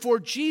 Therefore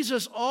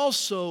Jesus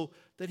also,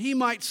 that he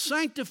might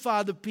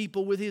sanctify the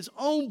people with his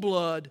own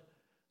blood,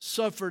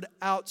 suffered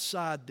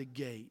outside the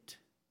gate.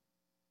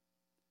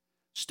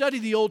 Study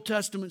the Old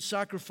Testament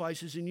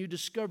sacrifices and you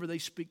discover they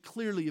speak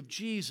clearly of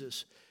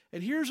Jesus.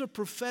 And here's a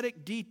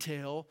prophetic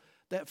detail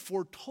that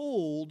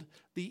foretold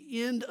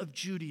the end of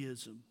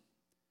Judaism.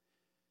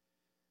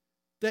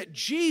 That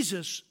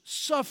Jesus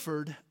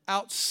suffered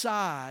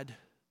outside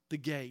the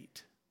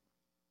gate.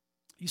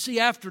 You see,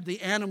 after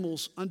the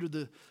animals under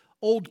the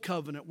Old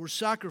Covenant were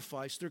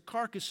sacrificed, their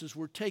carcasses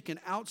were taken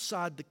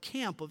outside the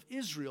camp of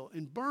Israel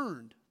and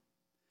burned.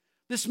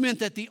 This meant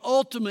that the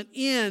ultimate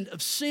end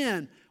of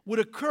sin would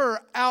occur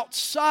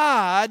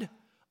outside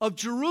of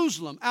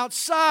Jerusalem,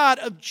 outside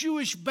of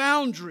Jewish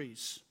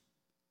boundaries.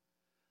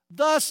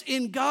 Thus,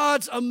 in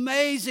God's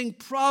amazing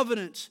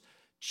providence,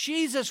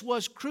 Jesus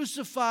was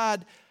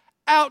crucified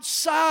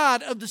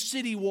outside of the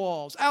city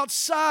walls,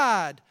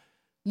 outside,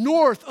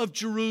 north of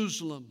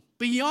Jerusalem,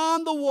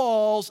 beyond the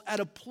walls at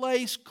a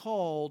place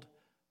called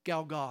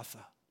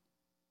Golgotha,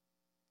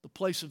 the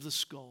place of the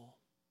skull.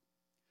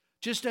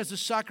 Just as the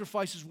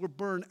sacrifices were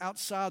burned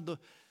outside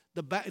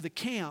the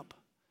camp,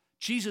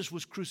 Jesus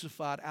was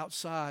crucified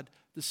outside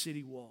the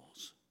city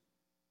walls.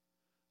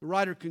 The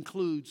writer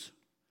concludes,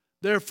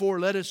 therefore,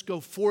 let us go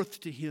forth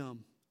to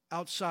him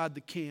outside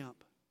the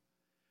camp,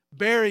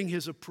 bearing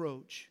his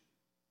approach.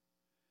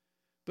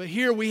 But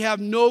here we have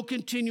no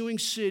continuing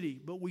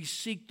city, but we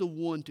seek the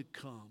one to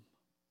come.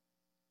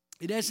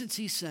 In essence,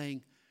 he's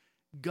saying,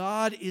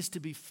 God is to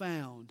be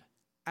found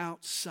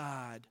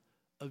outside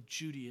of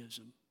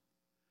Judaism.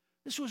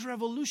 This was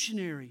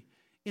revolutionary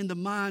in the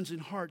minds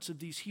and hearts of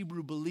these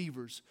Hebrew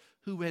believers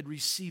who had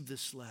received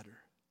this letter.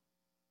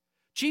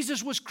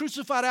 Jesus was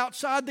crucified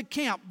outside the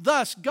camp.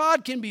 Thus,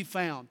 God can be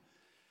found.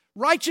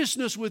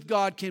 Righteousness with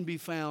God can be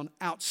found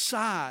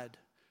outside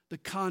the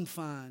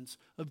confines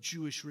of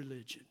Jewish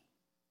religion.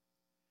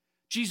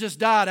 Jesus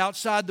died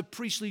outside the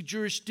priestly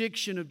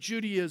jurisdiction of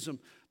Judaism.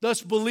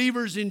 Thus,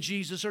 believers in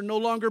Jesus are no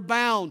longer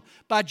bound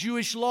by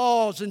Jewish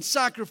laws and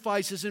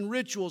sacrifices and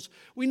rituals.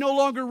 We no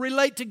longer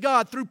relate to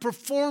God through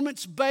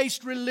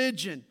performance-based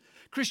religion.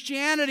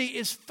 Christianity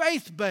is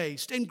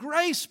faith-based and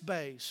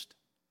grace-based.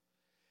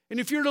 And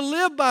if you're to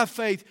live by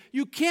faith,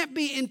 you can't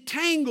be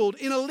entangled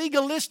in a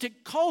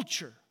legalistic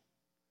culture.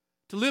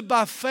 To live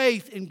by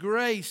faith and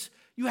grace,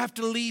 you have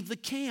to leave the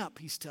camp,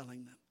 he's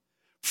telling them.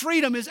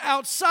 Freedom is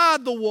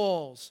outside the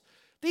walls.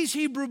 These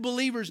Hebrew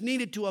believers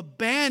needed to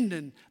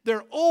abandon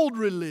their old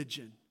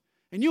religion.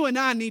 And you and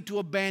I need to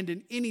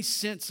abandon any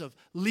sense of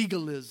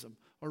legalism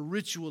or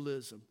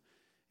ritualism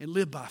and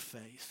live by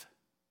faith.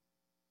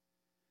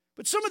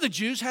 But some of the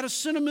Jews had a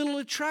sentimental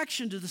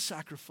attraction to the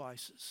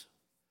sacrifices.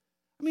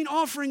 I mean,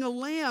 offering a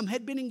lamb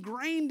had been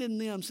ingrained in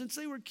them since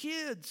they were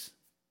kids.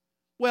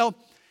 Well,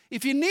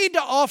 if you need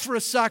to offer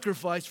a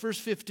sacrifice, verse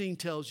 15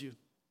 tells you,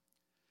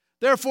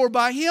 therefore,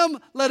 by him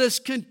let us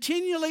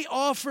continually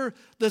offer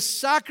the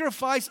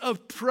sacrifice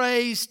of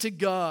praise to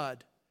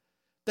God.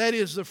 That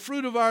is the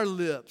fruit of our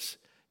lips,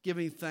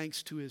 giving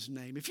thanks to his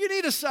name. If you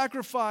need a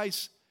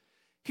sacrifice,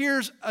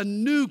 here's a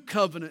new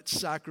covenant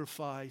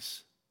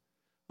sacrifice,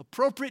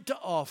 appropriate to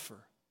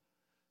offer,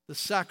 the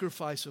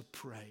sacrifice of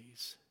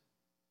praise.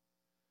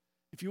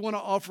 If you want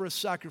to offer a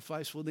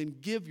sacrifice, well then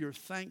give your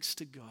thanks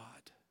to God.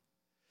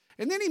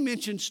 And then he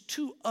mentions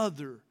two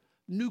other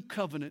new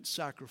covenant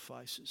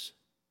sacrifices.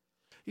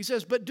 He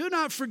says, but do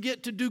not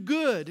forget to do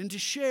good and to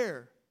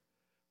share,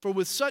 for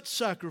with such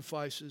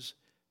sacrifices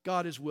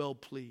God is well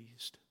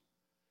pleased.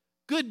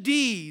 Good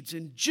deeds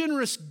and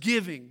generous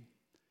giving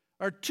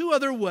are two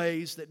other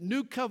ways that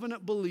new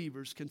covenant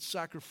believers can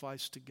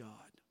sacrifice to God.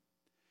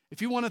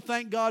 If you want to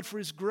thank God for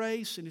his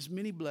grace and his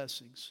many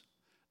blessings,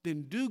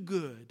 then do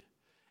good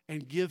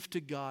and give to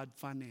God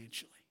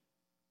financially.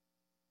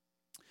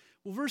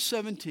 Well, verse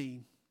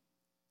 17,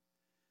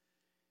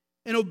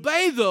 and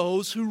obey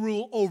those who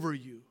rule over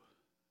you,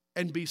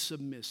 and be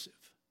submissive.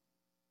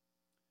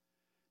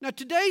 Now,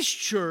 today's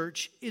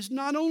church is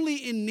not only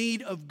in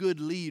need of good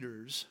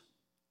leaders,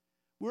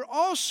 we're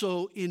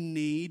also in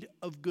need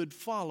of good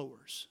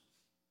followers.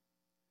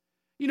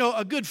 You know,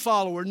 a good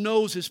follower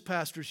knows his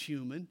pastor's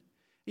human,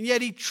 and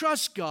yet he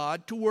trusts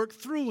God to work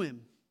through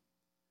him.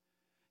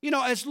 You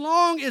know, as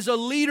long as a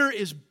leader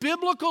is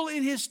biblical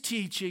in his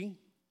teaching,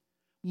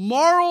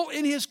 moral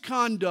in his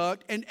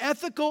conduct, and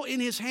ethical in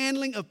his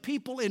handling of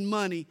people and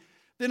money,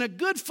 then a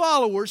good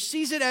follower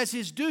sees it as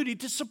his duty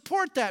to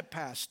support that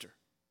pastor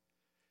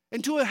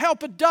and to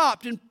help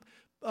adopt and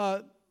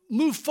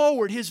move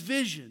forward his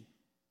vision.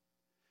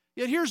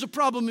 Yet here's a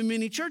problem in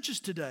many churches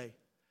today.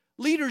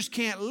 Leaders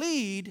can't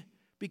lead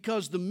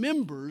because the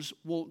members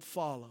won't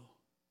follow.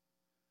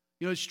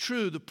 You know, it's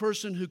true, the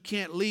person who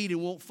can't lead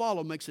and won't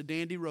follow makes a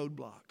dandy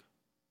roadblock.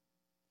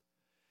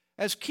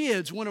 As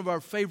kids, one of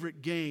our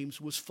favorite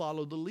games was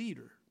Follow the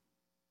Leader.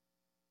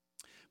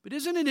 But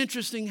isn't it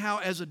interesting how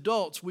as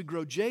adults we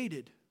grow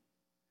jaded?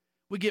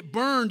 We get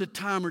burned a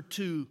time or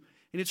two,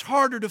 and it's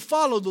harder to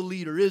follow the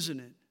leader, isn't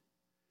it?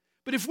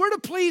 But if we're to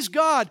please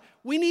God,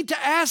 we need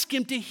to ask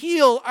him to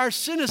heal our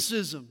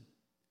cynicism.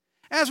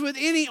 As with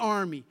any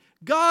army,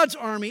 God's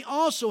army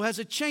also has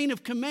a chain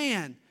of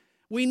command.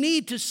 We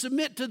need to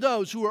submit to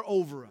those who are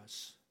over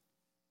us.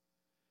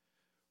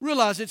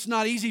 Realize it's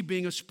not easy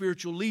being a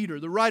spiritual leader.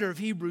 The writer of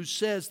Hebrews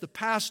says the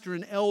pastor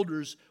and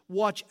elders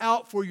watch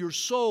out for your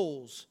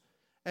souls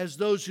as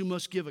those who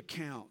must give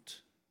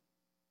account.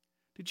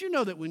 Did you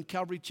know that when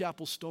Calvary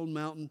Chapel Stone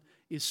Mountain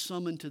is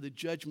summoned to the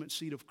judgment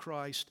seat of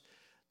Christ,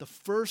 the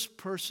first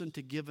person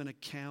to give an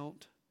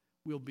account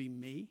will be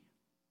me?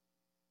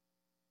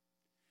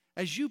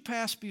 as you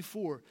pass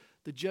before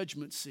the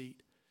judgment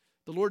seat,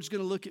 the Lord's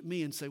going to look at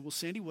me and say, well,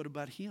 Sandy, what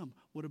about him?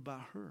 What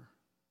about her?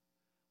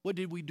 What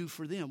did we do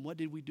for them? What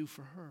did we do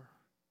for her?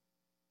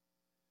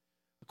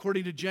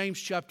 According to James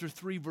chapter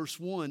 3, verse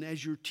 1,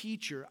 as your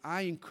teacher,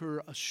 I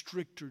incur a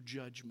stricter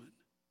judgment.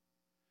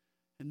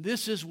 And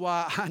this is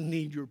why I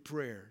need your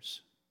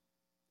prayers.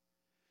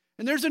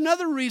 And there's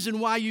another reason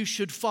why you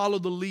should follow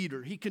the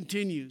leader. He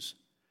continues,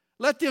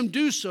 let them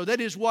do so.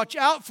 That is, watch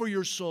out for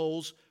your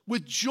souls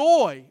with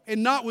joy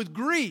and not with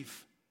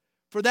grief,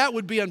 for that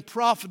would be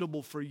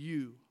unprofitable for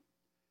you.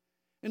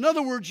 In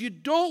other words, you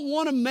don't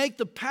want to make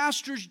the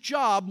pastor's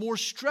job more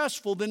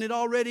stressful than it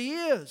already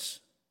is.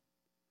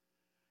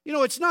 You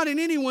know, it's not in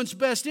anyone's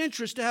best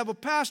interest to have a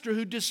pastor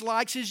who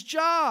dislikes his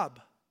job.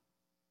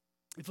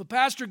 If a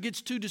pastor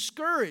gets too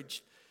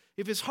discouraged,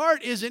 if his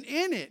heart isn't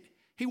in it,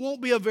 he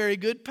won't be a very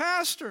good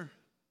pastor.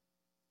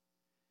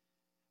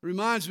 It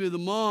reminds me of the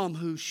mom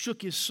who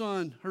shook her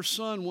son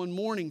one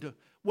morning to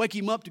wake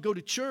him up to go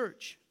to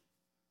church.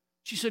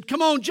 She said,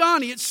 come on,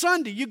 Johnny, it's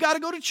Sunday. You got to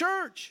go to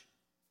church.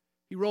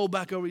 He rolled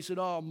back over. He said,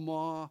 oh,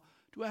 Ma,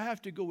 do I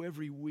have to go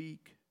every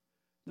week?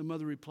 The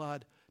mother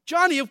replied,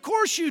 Johnny, of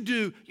course you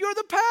do. You're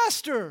the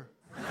pastor.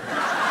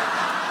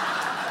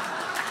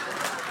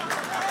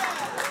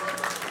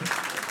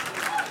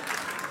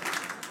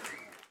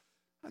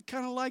 I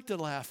kind of like the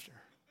laughter.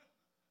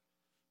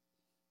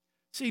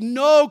 See,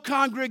 no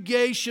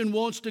congregation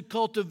wants to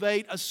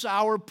cultivate a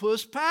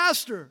sourpuss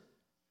pastor.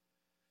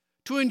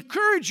 To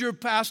encourage your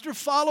pastor,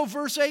 follow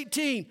verse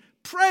 18.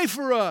 Pray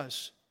for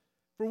us,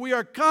 for we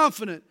are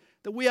confident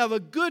that we have a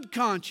good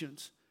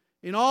conscience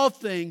in all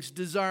things,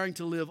 desiring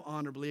to live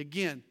honorably.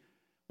 Again,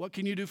 what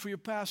can you do for your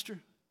pastor?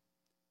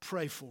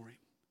 Pray for him.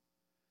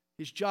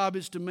 His job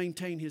is to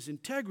maintain his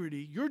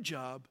integrity. Your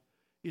job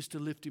is to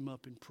lift him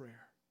up in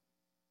prayer.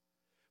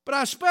 But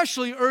I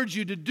especially urge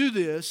you to do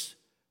this,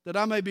 that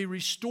I may be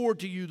restored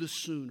to you the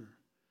sooner.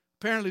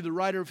 Apparently, the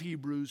writer of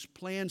Hebrews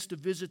plans to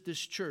visit this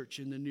church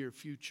in the near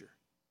future.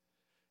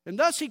 And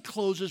thus he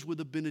closes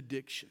with a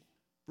benediction.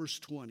 Verse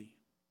 20.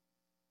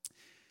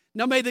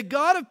 Now may the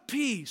God of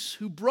peace,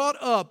 who brought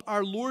up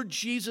our Lord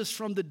Jesus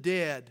from the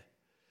dead,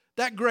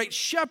 that great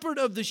shepherd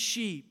of the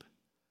sheep,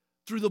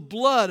 through the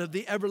blood of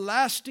the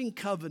everlasting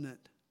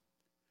covenant.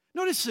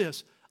 Notice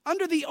this.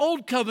 Under the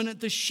old covenant,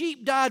 the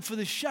sheep died for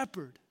the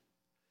shepherd.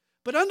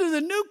 But under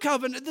the new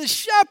covenant, the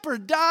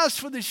shepherd dies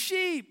for the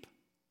sheep.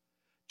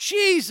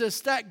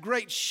 Jesus, that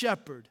great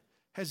shepherd,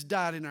 has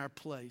died in our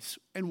place.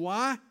 And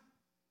why?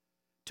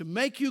 To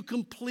make you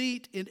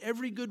complete in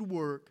every good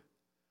work,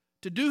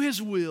 to do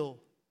His will,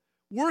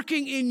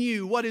 working in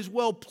you what is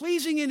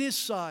well-pleasing in His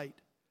sight,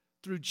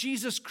 through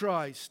Jesus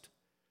Christ,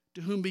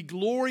 to whom be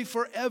glory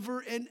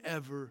forever and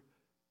ever.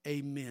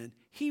 Amen.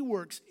 He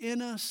works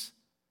in us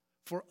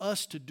for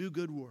us to do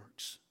good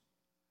works.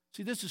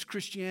 See, this is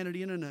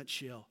Christianity in a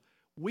nutshell.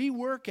 We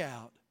work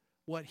out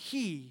what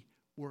He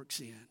works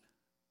in.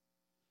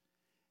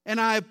 And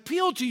I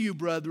appeal to you,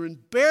 brethren,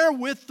 bear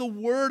with the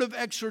word of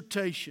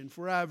exhortation,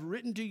 for I have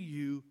written to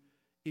you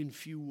in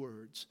few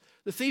words.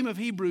 The theme of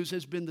Hebrews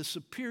has been the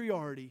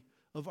superiority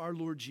of our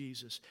Lord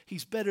Jesus.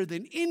 He's better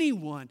than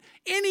anyone,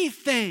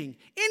 anything,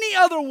 any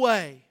other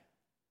way.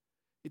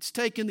 It's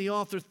taken the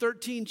author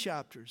 13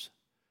 chapters,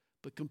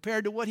 but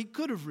compared to what he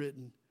could have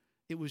written,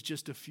 it was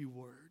just a few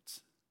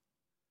words.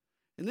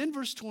 And then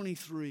verse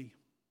 23.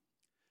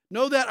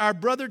 Know that our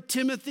brother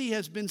Timothy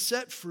has been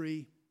set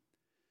free,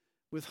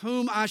 with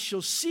whom I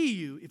shall see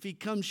you if he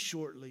comes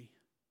shortly.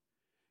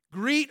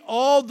 Greet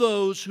all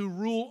those who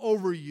rule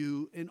over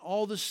you and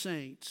all the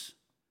saints.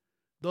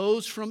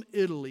 Those from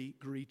Italy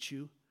greet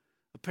you.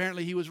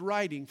 Apparently he was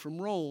writing from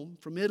Rome,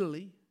 from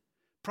Italy,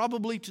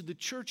 probably to the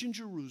church in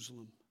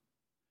Jerusalem.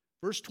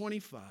 Verse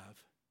 25.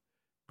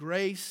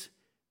 Grace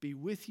be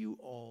with you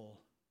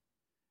all.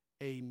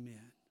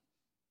 Amen.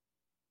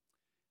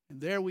 And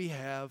there we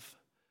have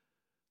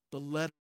the letter